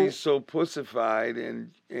 Everybody's so pussified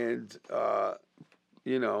and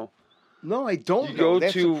you know. No, I don't know.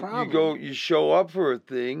 That's the problem. You show up for a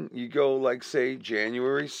thing. You go like say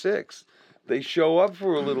January 6th. They show up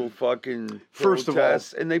for a little fucking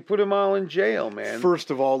protest, and they put them all in jail, man. First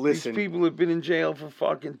of all, listen. These people have been in jail for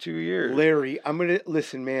fucking 2 years. Larry, I'm going to...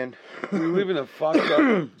 Listen, man. We live in a fucked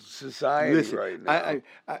up society right now.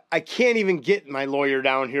 I can't even get my lawyer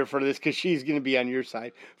down here for this because she's going to be on your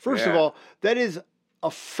side. First of all, that is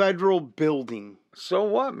a federal building. So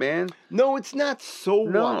what, man? No, it's not so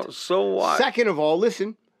what. No, so what? Second of all,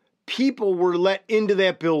 listen. People were let into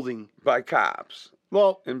that building. By cops.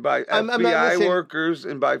 Well, and by FBI workers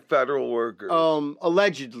and by federal workers.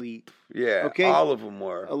 Allegedly. Yeah, okay? All of them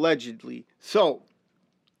were. Allegedly. So,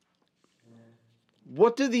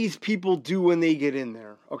 what do these people do when they get in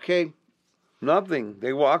there, okay? Nothing.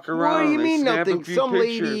 They walk around. What do you mean snap nothing? Some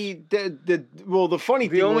pictures. lady, the funny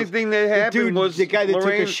thing The only thing that happened was the guy that took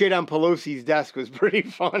a shit on Pelosi's desk was pretty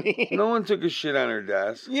funny. No one took a shit on her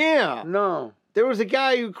desk. Yeah. No. There was a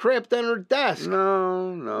guy who crapped on her desk.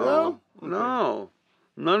 No. Okay.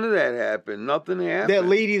 None of that happened. Nothing happened. That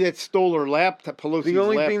lady that stole her laptop, Pelosi's laptop. The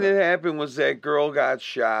only thing that happened was that girl got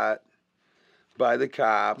shot by the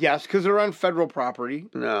cop. Yes, because they're on federal property.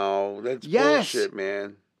 No, that's bullshit,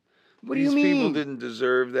 man. What do you mean? These people didn't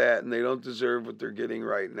deserve that, and they don't deserve what they're getting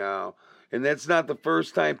right now. And that's not the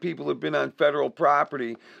first time people have been on federal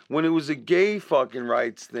property. When it was a gay fucking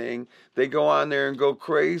rights thing, they go on there and go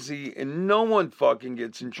crazy, and no one fucking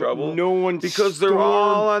gets in trouble. No one because they're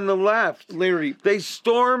all on the left. Larry. They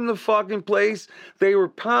stormed the fucking place. They were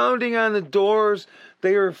pounding on the doors.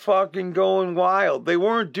 They were fucking going wild. They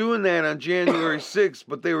weren't doing that on January 6th,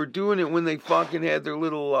 but they were doing it when they fucking had their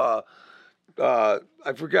little...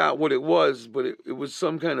 I forgot what it was, but it was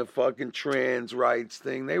some kind of fucking trans rights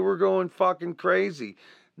thing. They were going fucking crazy.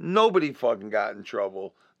 Nobody fucking got in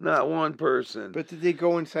trouble. Not one person. But did they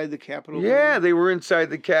go inside the Capitol? Yeah, they were inside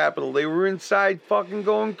the Capitol. They were inside fucking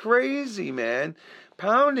going crazy, man.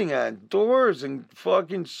 Pounding on doors and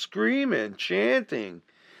fucking screaming, chanting.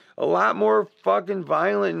 A lot more fucking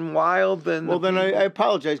violent and wild than... Well, then I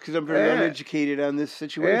apologize because I'm very uneducated on this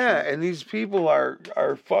situation. Yeah, and these people are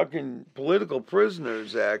fucking political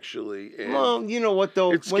prisoners, actually. And well, you know what,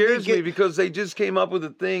 though? It scares me because they just came up with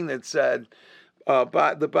a thing that said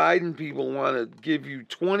the Biden people want to give you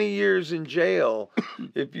 20 years in jail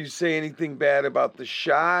if you say anything bad about the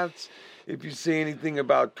shots, if you say anything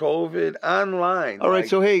about COVID online. All right,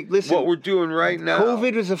 so hey, listen. What we're doing right now.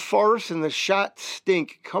 COVID is a farce and the shots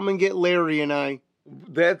stink. Come and get Larry and I.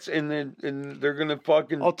 That's and they're gonna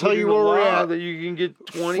fucking. I'll tell you where we're at. That you can get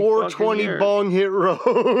 20. 420 Bong Hit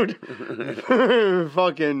Road.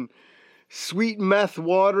 Fucking sweet meth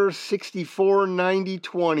water 64 90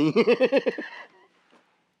 20.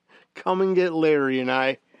 Come and get Larry and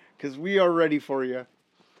I, because we are ready for you.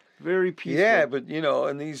 Very peaceful. Yeah, but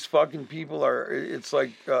and these fucking people it's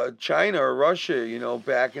like China or Russia,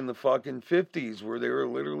 back in the fucking 50s where they were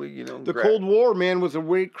literally, The Cold War, man, was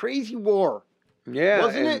a crazy war. Yeah.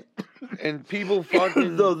 Wasn't it? And people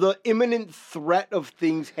fucking... the imminent threat of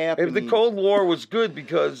things happening. If the Cold War was good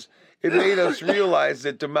because it made us realize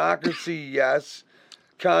that democracy, yes,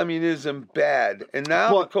 communism, bad. And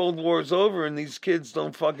now the Cold War is over and these kids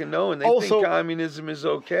don't fucking know and they think communism is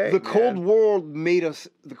okay. The Cold War made us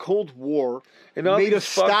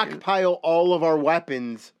stockpile all of our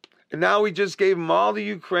weapons. And now we just gave them all to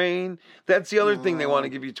Ukraine. That's the other thing they want to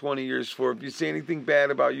give you 20 years for if you say anything bad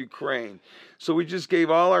about Ukraine. So we just gave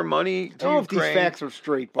all our money to Ukraine. I don't know if these facts are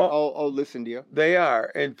straight, but I'll listen to you. They are.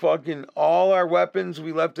 And fucking all our weapons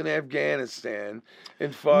we left in Afghanistan.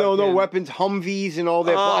 And fucking... No weapons, Humvees and all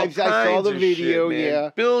that. I saw the video,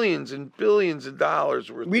 shit, Billions and billions of dollars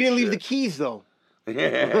worth We didn't leave shit. the keys, though.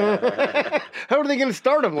 Yeah. How are they going to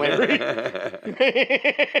start them, Larry?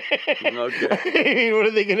 Okay. I mean, what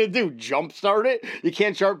are they going to do? Jump start it? You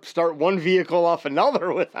can't start one vehicle off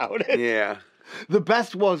another without it. Yeah. The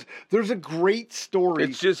best was, there's a great story.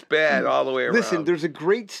 It's just bad all the way around. Listen, there's a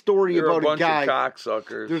great story about a guy. Of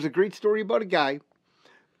cocksuckers. There's a great story about a guy.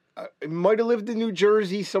 He might have lived in New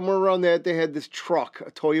Jersey, somewhere around that. They had this truck,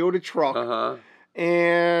 a Toyota truck. Uh-huh.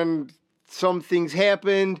 And some things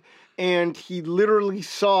happened. And he literally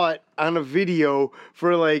saw it on a video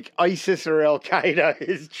for like ISIS or Al Qaeda,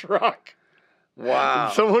 his truck. Wow.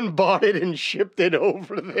 And someone bought it and shipped it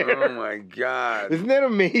over there. Oh my God. Isn't that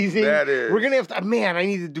amazing? That is. We're going to have to, man, I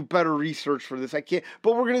need to do better research for this. I can't,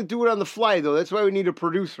 but we're going to do it on the fly though. That's why we need a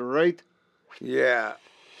producer, right? Yeah.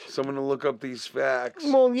 Someone to look up these facts.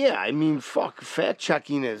 Well, yeah. I mean, fact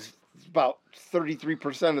checking is about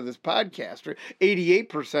 33% of this podcast, right?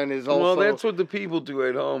 88% is also... Well, that's what the people do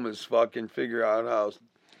at home is fucking figure out how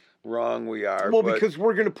wrong we are. Well, because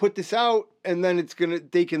we're going to put this out and then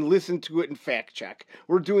they can listen to it and fact check.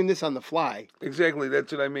 We're doing this on the fly. Exactly.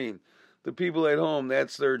 That's what I mean. The people at home,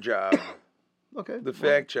 that's their job. Okay. The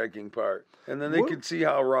fact checking part. And then they can see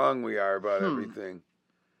how wrong we are about everything.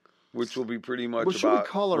 Which will be pretty much wrong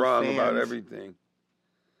fans? About everything.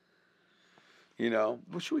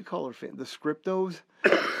 What should we call our fans? The Scriptos?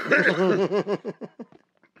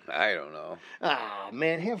 I don't know. Ah,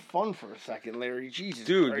 man, have fun for a second, Larry. Jesus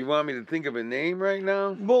Dude, Christ. You want me to think of a name right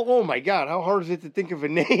now? Well, oh my God, how hard is it to think of a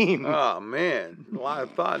name? Oh, man. A lot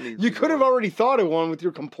of thought needs You could have already thought of one with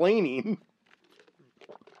your complaining.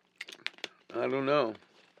 I don't know.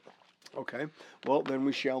 Okay, well, then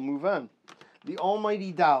we shall move on. The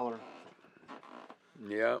almighty dollar.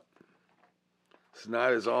 Yeah. It's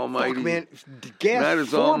not as almighty. Fuck, man. Gas, not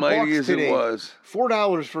as almighty as today. It was.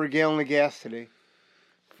 $4 for a gallon of gas today.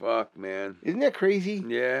 Fuck, man. Isn't that crazy?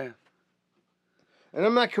 Yeah. And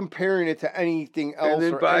I'm not comparing it to anything else.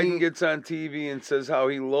 And then Biden gets on TV and says how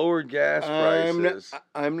he lowered gas prices.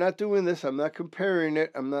 I'm not doing this. I'm not comparing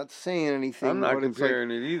it. I'm not saying anything. I'm not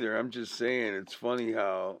comparing it either. I'm just saying it's funny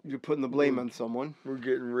how... You're putting the blame on someone. We're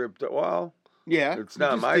getting ripped up. Well, yeah, it's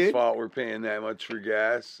not my fault we're paying that much for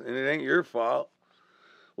gas. And it ain't your fault.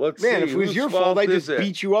 Let's see. If it was your fault, I'd just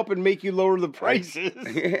beat you up and make you lower the prices.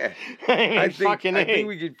 Yeah. I think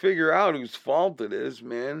we could figure out whose fault it is,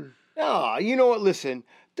 man. Ah, you know what? Listen,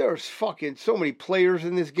 there's fucking so many players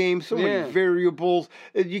in this game, so many variables.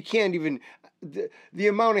 You can't even... The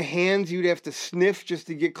amount of hands you'd have to sniff just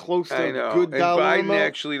to get close to a good dollar amount. And Biden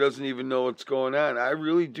actually doesn't even know what's going on. I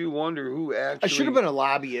really do wonder who actually... I should have been a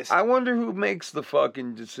lobbyist. I wonder who makes the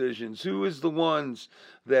fucking decisions. Who is the ones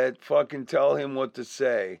that fucking tell him what to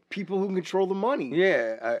say? People who control the money.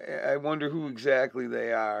 Yeah, I wonder who exactly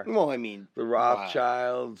they are. Well, I mean... The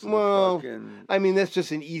Rothschilds. Well, the fucking I mean, that's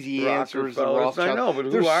just an easy answer. Is the Rothschilds. I know, but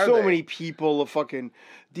who There's are so many people of fucking...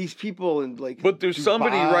 These people in like But there's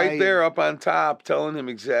somebody right there up on top telling him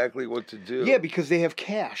exactly what to do. Yeah, because they have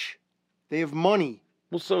cash. They have money.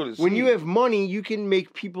 Well, so does When you have money, you can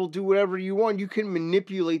make people do whatever you want. You can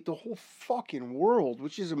manipulate the whole fucking world,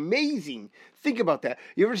 which is amazing. Think about that.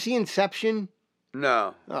 You ever see Inception?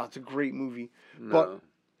 No. Oh, it's a great movie. No. But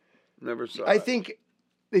never saw I it. think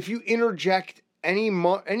if you interject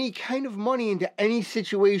any kind of money into any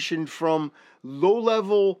situation from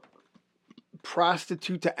low-level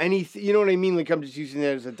prostitute to anything. You know what I mean? Like, I'm just using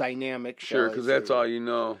that as a dynamic. Sure, because that's all you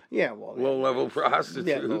know. Yeah, well. Low-level prostitutes.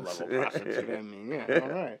 Yeah, low-level prostitute. I mean, yeah, all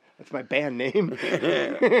right. That's my band name.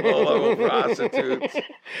 Low-level prostitutes.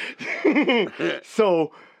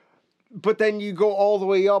 So, but then you go all the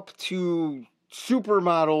way up to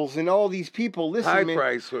supermodels and all these people. Listen,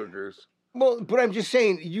 high-price hookers. Well, but I'm just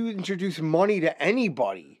saying, you introduce money to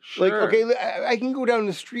anybody. Sure. Like, okay, I can go down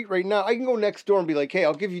the street right now. I can go next door and be like, hey,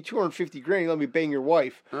 I'll give you $250,000. You let me bang your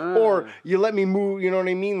wife. Or you let me move, you know what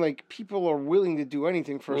I mean? Like, people are willing to do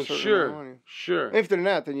anything for a certain amount of money. Sure. If they're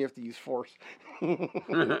not, then you have to use force.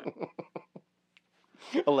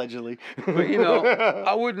 Allegedly. But, you know,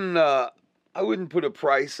 I wouldn't put a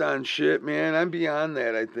price on shit, man. I'm beyond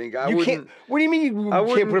that, I think. What do you mean you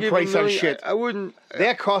can't put a price on shit? I wouldn't.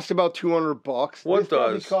 That costs about $200. What this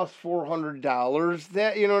probably does? Costs $400.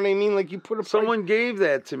 That, you know what I mean? Like, you put a price. Someone gave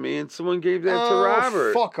that to me, and someone gave that to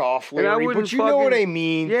Robert. Fuck off, Larry. And I wouldn't but you know what I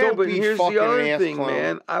mean. Yeah, Don't but be here's fucking the other ass thing, clown.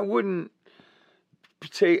 man. I wouldn't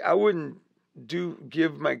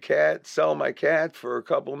sell my cat for a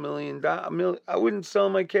couple $1 million. I wouldn't sell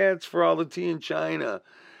my cats for all the tea in China.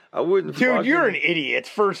 I wouldn't. Dude, you're an idiot,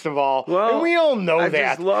 first of all. Well, and we all know I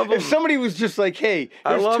that. just love if somebody was just like, hey, I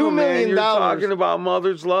there's love $2 him, million. man. You're talking about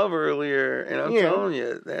mother's love earlier, and I'm Yeah. telling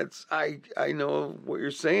you, I know what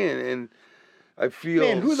you're saying, and I feel.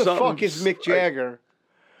 Man, who the fuck is Mick Jagger?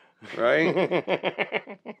 Right?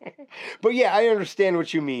 But yeah, I understand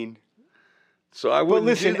what you mean. So I wouldn't.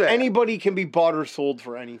 But listen, do that. anybody can be bought or sold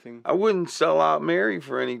for anything. I wouldn't sell out Mary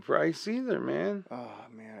for any price either, man. Oh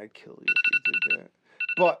man, I'd kill you if you did that.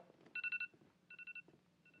 But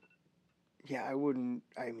yeah, I wouldn't.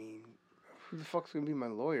 I mean, who the fuck's gonna be my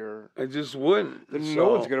lawyer? I just wouldn't. No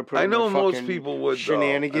one's gonna put. I in know their most fucking people would.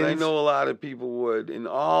 shenanigans. Though, and I know a lot of people would, and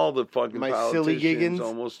all the fucking My politicians, silly giggins?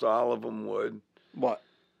 almost all of them would What?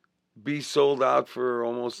 be sold out for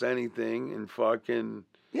almost anything, and fucking.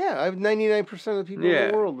 Yeah, I have 99% of the people in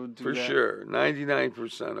the world would do for that. sure,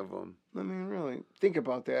 99% of them. I mean, really, think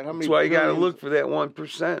about that. How many? That's why you got to billions- look for that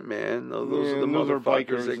 1%, man. Those are the those are motherfuckers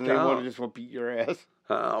bikers, that and they want count. to just want to beat your ass.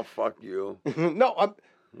 Oh, fuck you. No,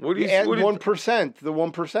 What do you add what do you- 1%, the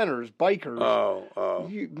 1%ers, bikers. Oh.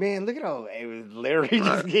 Man, look at how Larry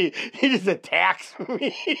he just attacks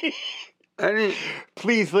me. I didn't.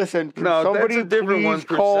 Please listen. Can No, somebody that's a different please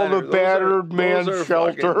call the Those battered man are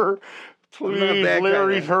shelter. I'm not Please, that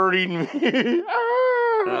Larry's kinda- hurting me.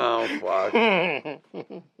 Oh, fuck.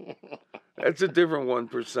 That's a different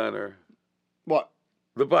 1%er. What?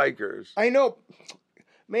 The bikers. I know.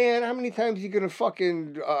 Man, how many times you gonna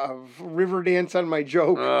fucking river dance on my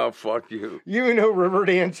joke? Oh, fuck you. You know who river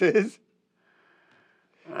dance is?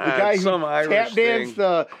 The guy who some Irish tap danced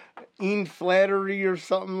thing. Ian Flattery or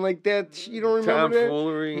something like that. You don't remember that?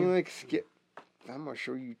 Tomfoolery. You like skip. I'm gonna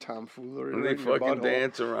show you tomfoolery. And right they in your fucking butthole.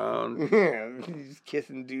 dance around. Yeah, he's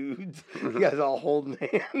kissing dudes. You guys all holding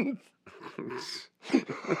hands.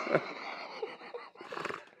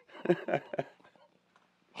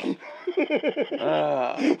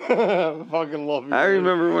 Fucking love you. I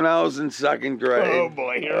remember when I was in second grade. Oh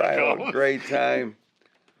boy, here I it had a goes. great time.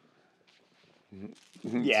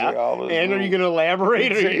 Yeah. Say all those And are you little- gonna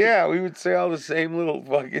elaborate? Or Yeah, we would say all the same little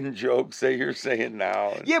fucking jokes that you're saying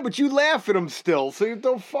now. Yeah, but you laugh at them still, so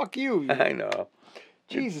don't fuck you. I know.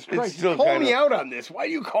 Jesus it's Christ! still You call kinda- me out on this. Why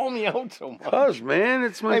do you call me out so much? Cause man,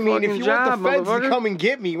 it's my I mean, fucking if you job, want the feds to motherfucker. come and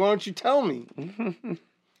get me, why don't you tell me?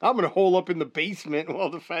 I'm gonna hole up in the basement while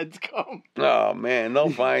the feds come. Oh man, they'll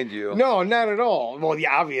find you. No, not at all. Well,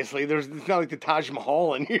 yeah, obviously, it's not like the Taj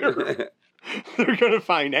Mahal in here. They're gonna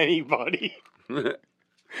find anybody.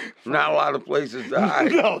 Not a lot of places to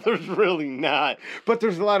hide. No, there's really not. But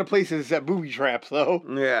there's a lot of places that booby traps, though.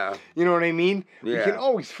 Yeah. You know what I mean? Yeah. You can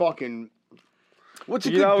always fucking. What's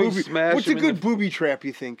a You can always good smash What's a them in good the- booby trap?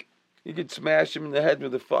 You think? You could smash him in the head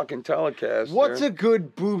with a fucking Telecaster. What's a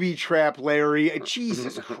good booby trap, Larry?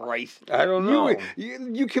 Jesus Christ! I don't know.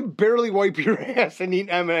 You can barely wipe your ass and eat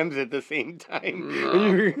M&Ms at the same time.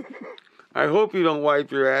 No. I hope you don't wipe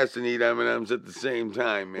your ass and eat M&Ms at the same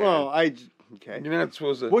time, man. Well, okay. You're not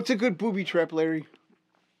supposed to. What's a good booby trap, Larry?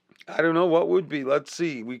 I don't know what would be. Let's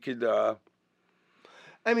see. We could.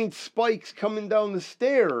 I mean, spikes coming down the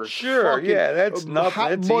stairs. Sure, Fucking, yeah, that's nothing. Hot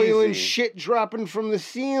That's boiling easy. shit dropping from the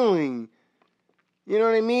ceiling. You know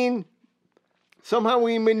what I mean? Somehow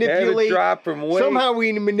we manipulate. drop from weight. Somehow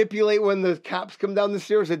we manipulate when the cops come down the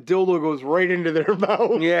stairs. A dildo goes right into their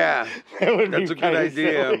mouth. Yeah, That would that's be a good kinda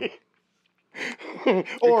idea. silly.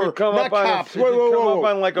 Or could come not up on a- cops. it could Wait, come up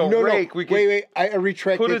on like a no, rake. No. We could wait. I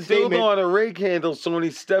retract Put a that dildo statement. on a rake handle so when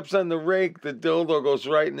he steps on the rake, the dildo goes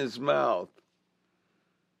right in his mouth.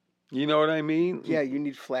 You know what I mean? Yeah, you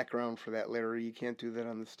need flat ground for that, Larry. You can't do that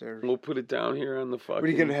on the stairs. We'll put it down here on the fucking... What are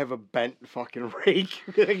you going to have, a bent fucking rake?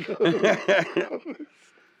 You're going to go down the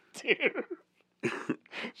stairs.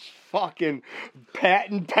 Fucking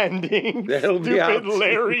patent pending. That'll be stupid out.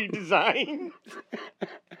 Larry design.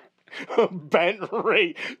 A bent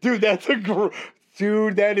rake. Dude,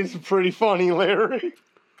 Dude, that is pretty funny, Larry.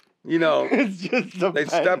 You know, It's just they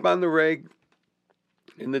step on the rake,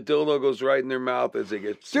 and the dildo goes right in their mouth as they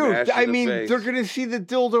get smashed in the face. They're going to see the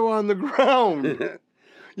dildo on the ground.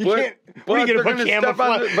 You can't. But they're going to step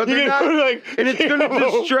on but they're not, and it's going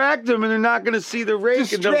to distract them, and they're not going to see the rake.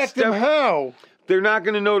 Distract them how? They're not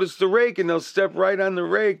going to notice the rake, and they'll step right on the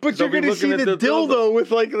rake. But you're going to see the dildo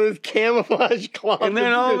with like this camouflage cloth. And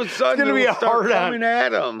then all of a sudden, it's going to be a hard coming at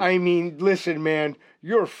them. I mean, listen, man,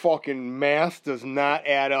 your fucking math does not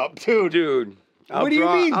add up, dude. Dude. What do you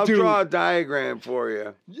mean, I'll dude? draw a diagram for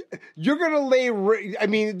you. You're going to lay... I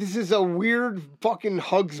mean, this is a weird fucking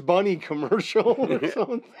Hugs Bunny commercial or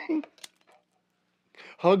something.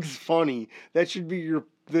 Hugs Funny. That should be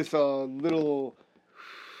this little...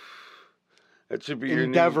 That should be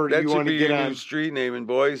endeavor your new, you want to get on. New street name in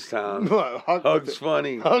Boys Town. Hugs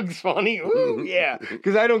Funny. Hugs Funny. Ooh, yeah.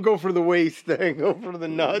 Because I don't go for the waist thing. I go for the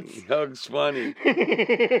nuts. Hugs Funny.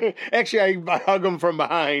 Actually, I hug them from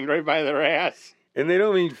behind, right by their ass. And they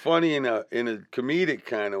don't mean funny in a comedic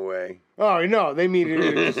kind of way. Oh, no. They mean it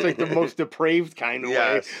in just like the most depraved kind of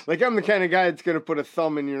way. Like, I'm the kind of guy that's going to put a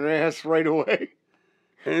thumb in your ass right away.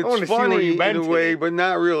 And it's funny in a way, but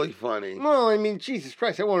not really funny. Well, I mean, Jesus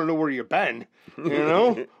Christ, I want to know where you've been. You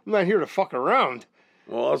know? I'm not here to fuck around.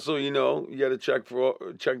 Well, also, you know, you got to check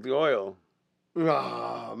the oil.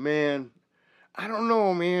 Oh, man. I don't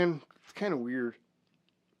know, man. It's kind of weird.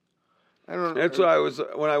 I don't know. That's why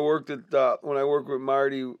when I worked with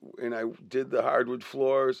Marty and I did the hardwood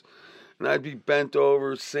floors, and I'd be bent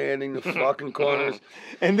over sanding the fucking corners.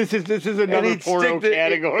 And this is another porno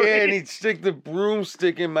category. Yeah, and he'd stick the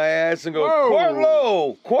broomstick in my ass and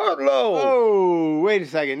go, quart low. Oh, wait a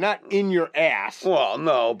second. Not in your ass. Well,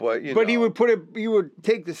 no, but you know. He would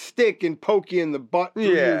take the stick and poke you in the butt through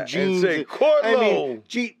your jeans. And say, quart low.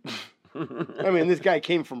 I mean, this guy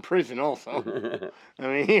came from prison also. I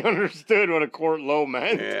mean, he understood what a quart low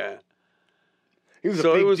meant. Yeah. He was a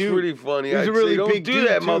big dude. It was pretty funny. He was a really don't big do dude,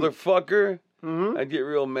 that, too. Motherfucker. Mm-hmm. I'd get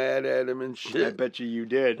real mad at him and shit. I bet you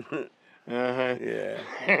did. Uh-huh.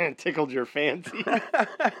 Yeah. Tickled your fancy.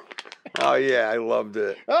 Oh, yeah, I loved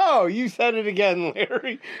it. Oh, you said it again,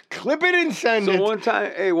 Larry. Clip it and send it.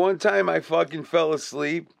 So one time I fucking fell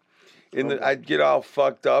asleep. I'd get all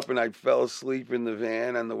fucked up and I fell asleep in the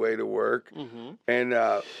van on the way to work. Mm-hmm. And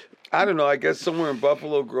I don't know, I guess somewhere in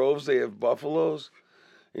Buffalo Groves they have buffaloes.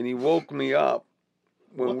 And he woke me up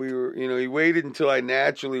when we were, he waited until I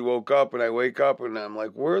naturally woke up, and I wake up and I'm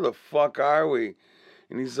like, where the fuck are we?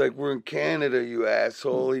 And he's like, we're in Canada, you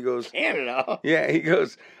asshole. He goes, Canada? Yeah, he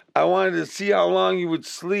goes, I wanted to see how long you would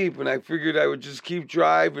sleep, and I figured I would just keep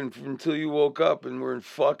driving until you woke up, and we're in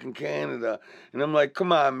fucking Canada. And I'm like,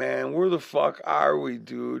 come on, man, where the fuck are we,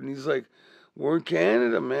 dude? And he's like, we're in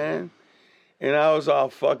Canada, man. And I was all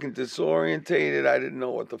fucking disorientated. I didn't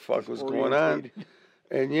know what the fuck was going on.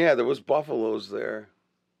 And yeah, there was buffaloes there.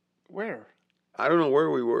 Where? I don't know where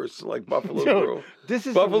we were. It's like Buffalo Grove. This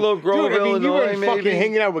is Buffalo Grove, Illinois, you weren't maybe. fucking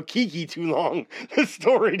hanging out with Kiki too long. The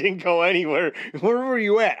story didn't go anywhere. Where were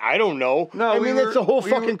you at? I don't know. No, that's the whole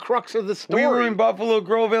fucking crux of the story. We were in Buffalo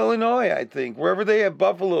Grove, Illinois, I think. Wherever they have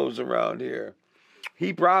buffaloes around here.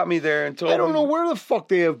 He brought me there and told me. I don't know where the fuck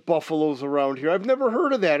they have buffaloes around here. I've never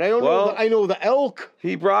heard of that. I know the elk.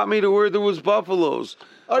 He brought me to where there was buffaloes.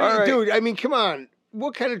 Dude, I mean, come on.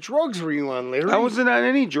 What kind of drugs were you on, Larry? I wasn't on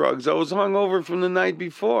any drugs. I was hungover from the night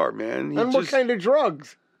before, man. What kind of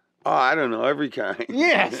drugs? Oh, I don't know. Every kind.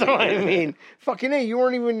 Yeah, so I mean, fucking A, you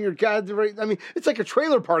weren't even your God's right. I mean, it's like a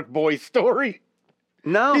Trailer Park Boys story.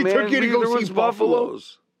 No, he man. took you to go see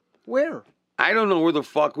buffaloes. Where? I don't know where the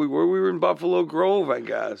fuck we were. We were in Buffalo Grove, I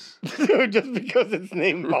guess. Just because it's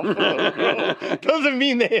named Buffalo Grove doesn't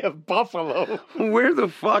mean they have buffalo. Where the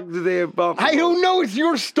fuck do they have buffalo? I don't know. It's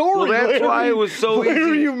your story. Well, that's why it was so easy. Why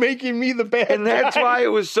are you making me the bad And that's guy? why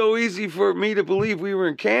it was so easy for me to believe we were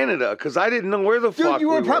in Canada, because I didn't know where the fuck we were. Dude, you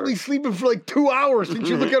were probably sleeping for like 2 hours. Did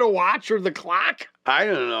you look at a watch or the clock? I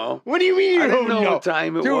don't know. What do you mean you don't know know what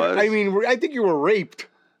time it Dude, was? I mean, I think you were raped.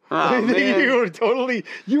 Oh, I think man.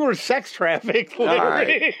 you were sex trafficked, Larry. All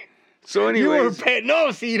right. So anyways.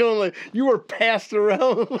 You were passed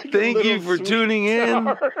around like thank you for tuning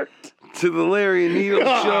in to the Larry and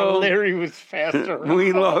Needles show. Larry was passed around.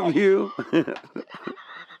 We love you.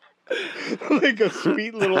 Like a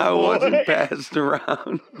sweet little boy. I wasn't passed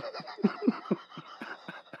around.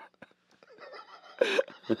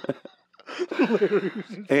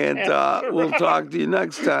 And we'll talk to you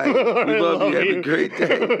next time. We love you. Have a great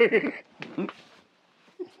day.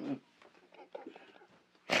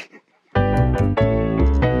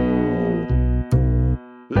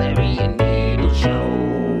 Larry and Needle Show.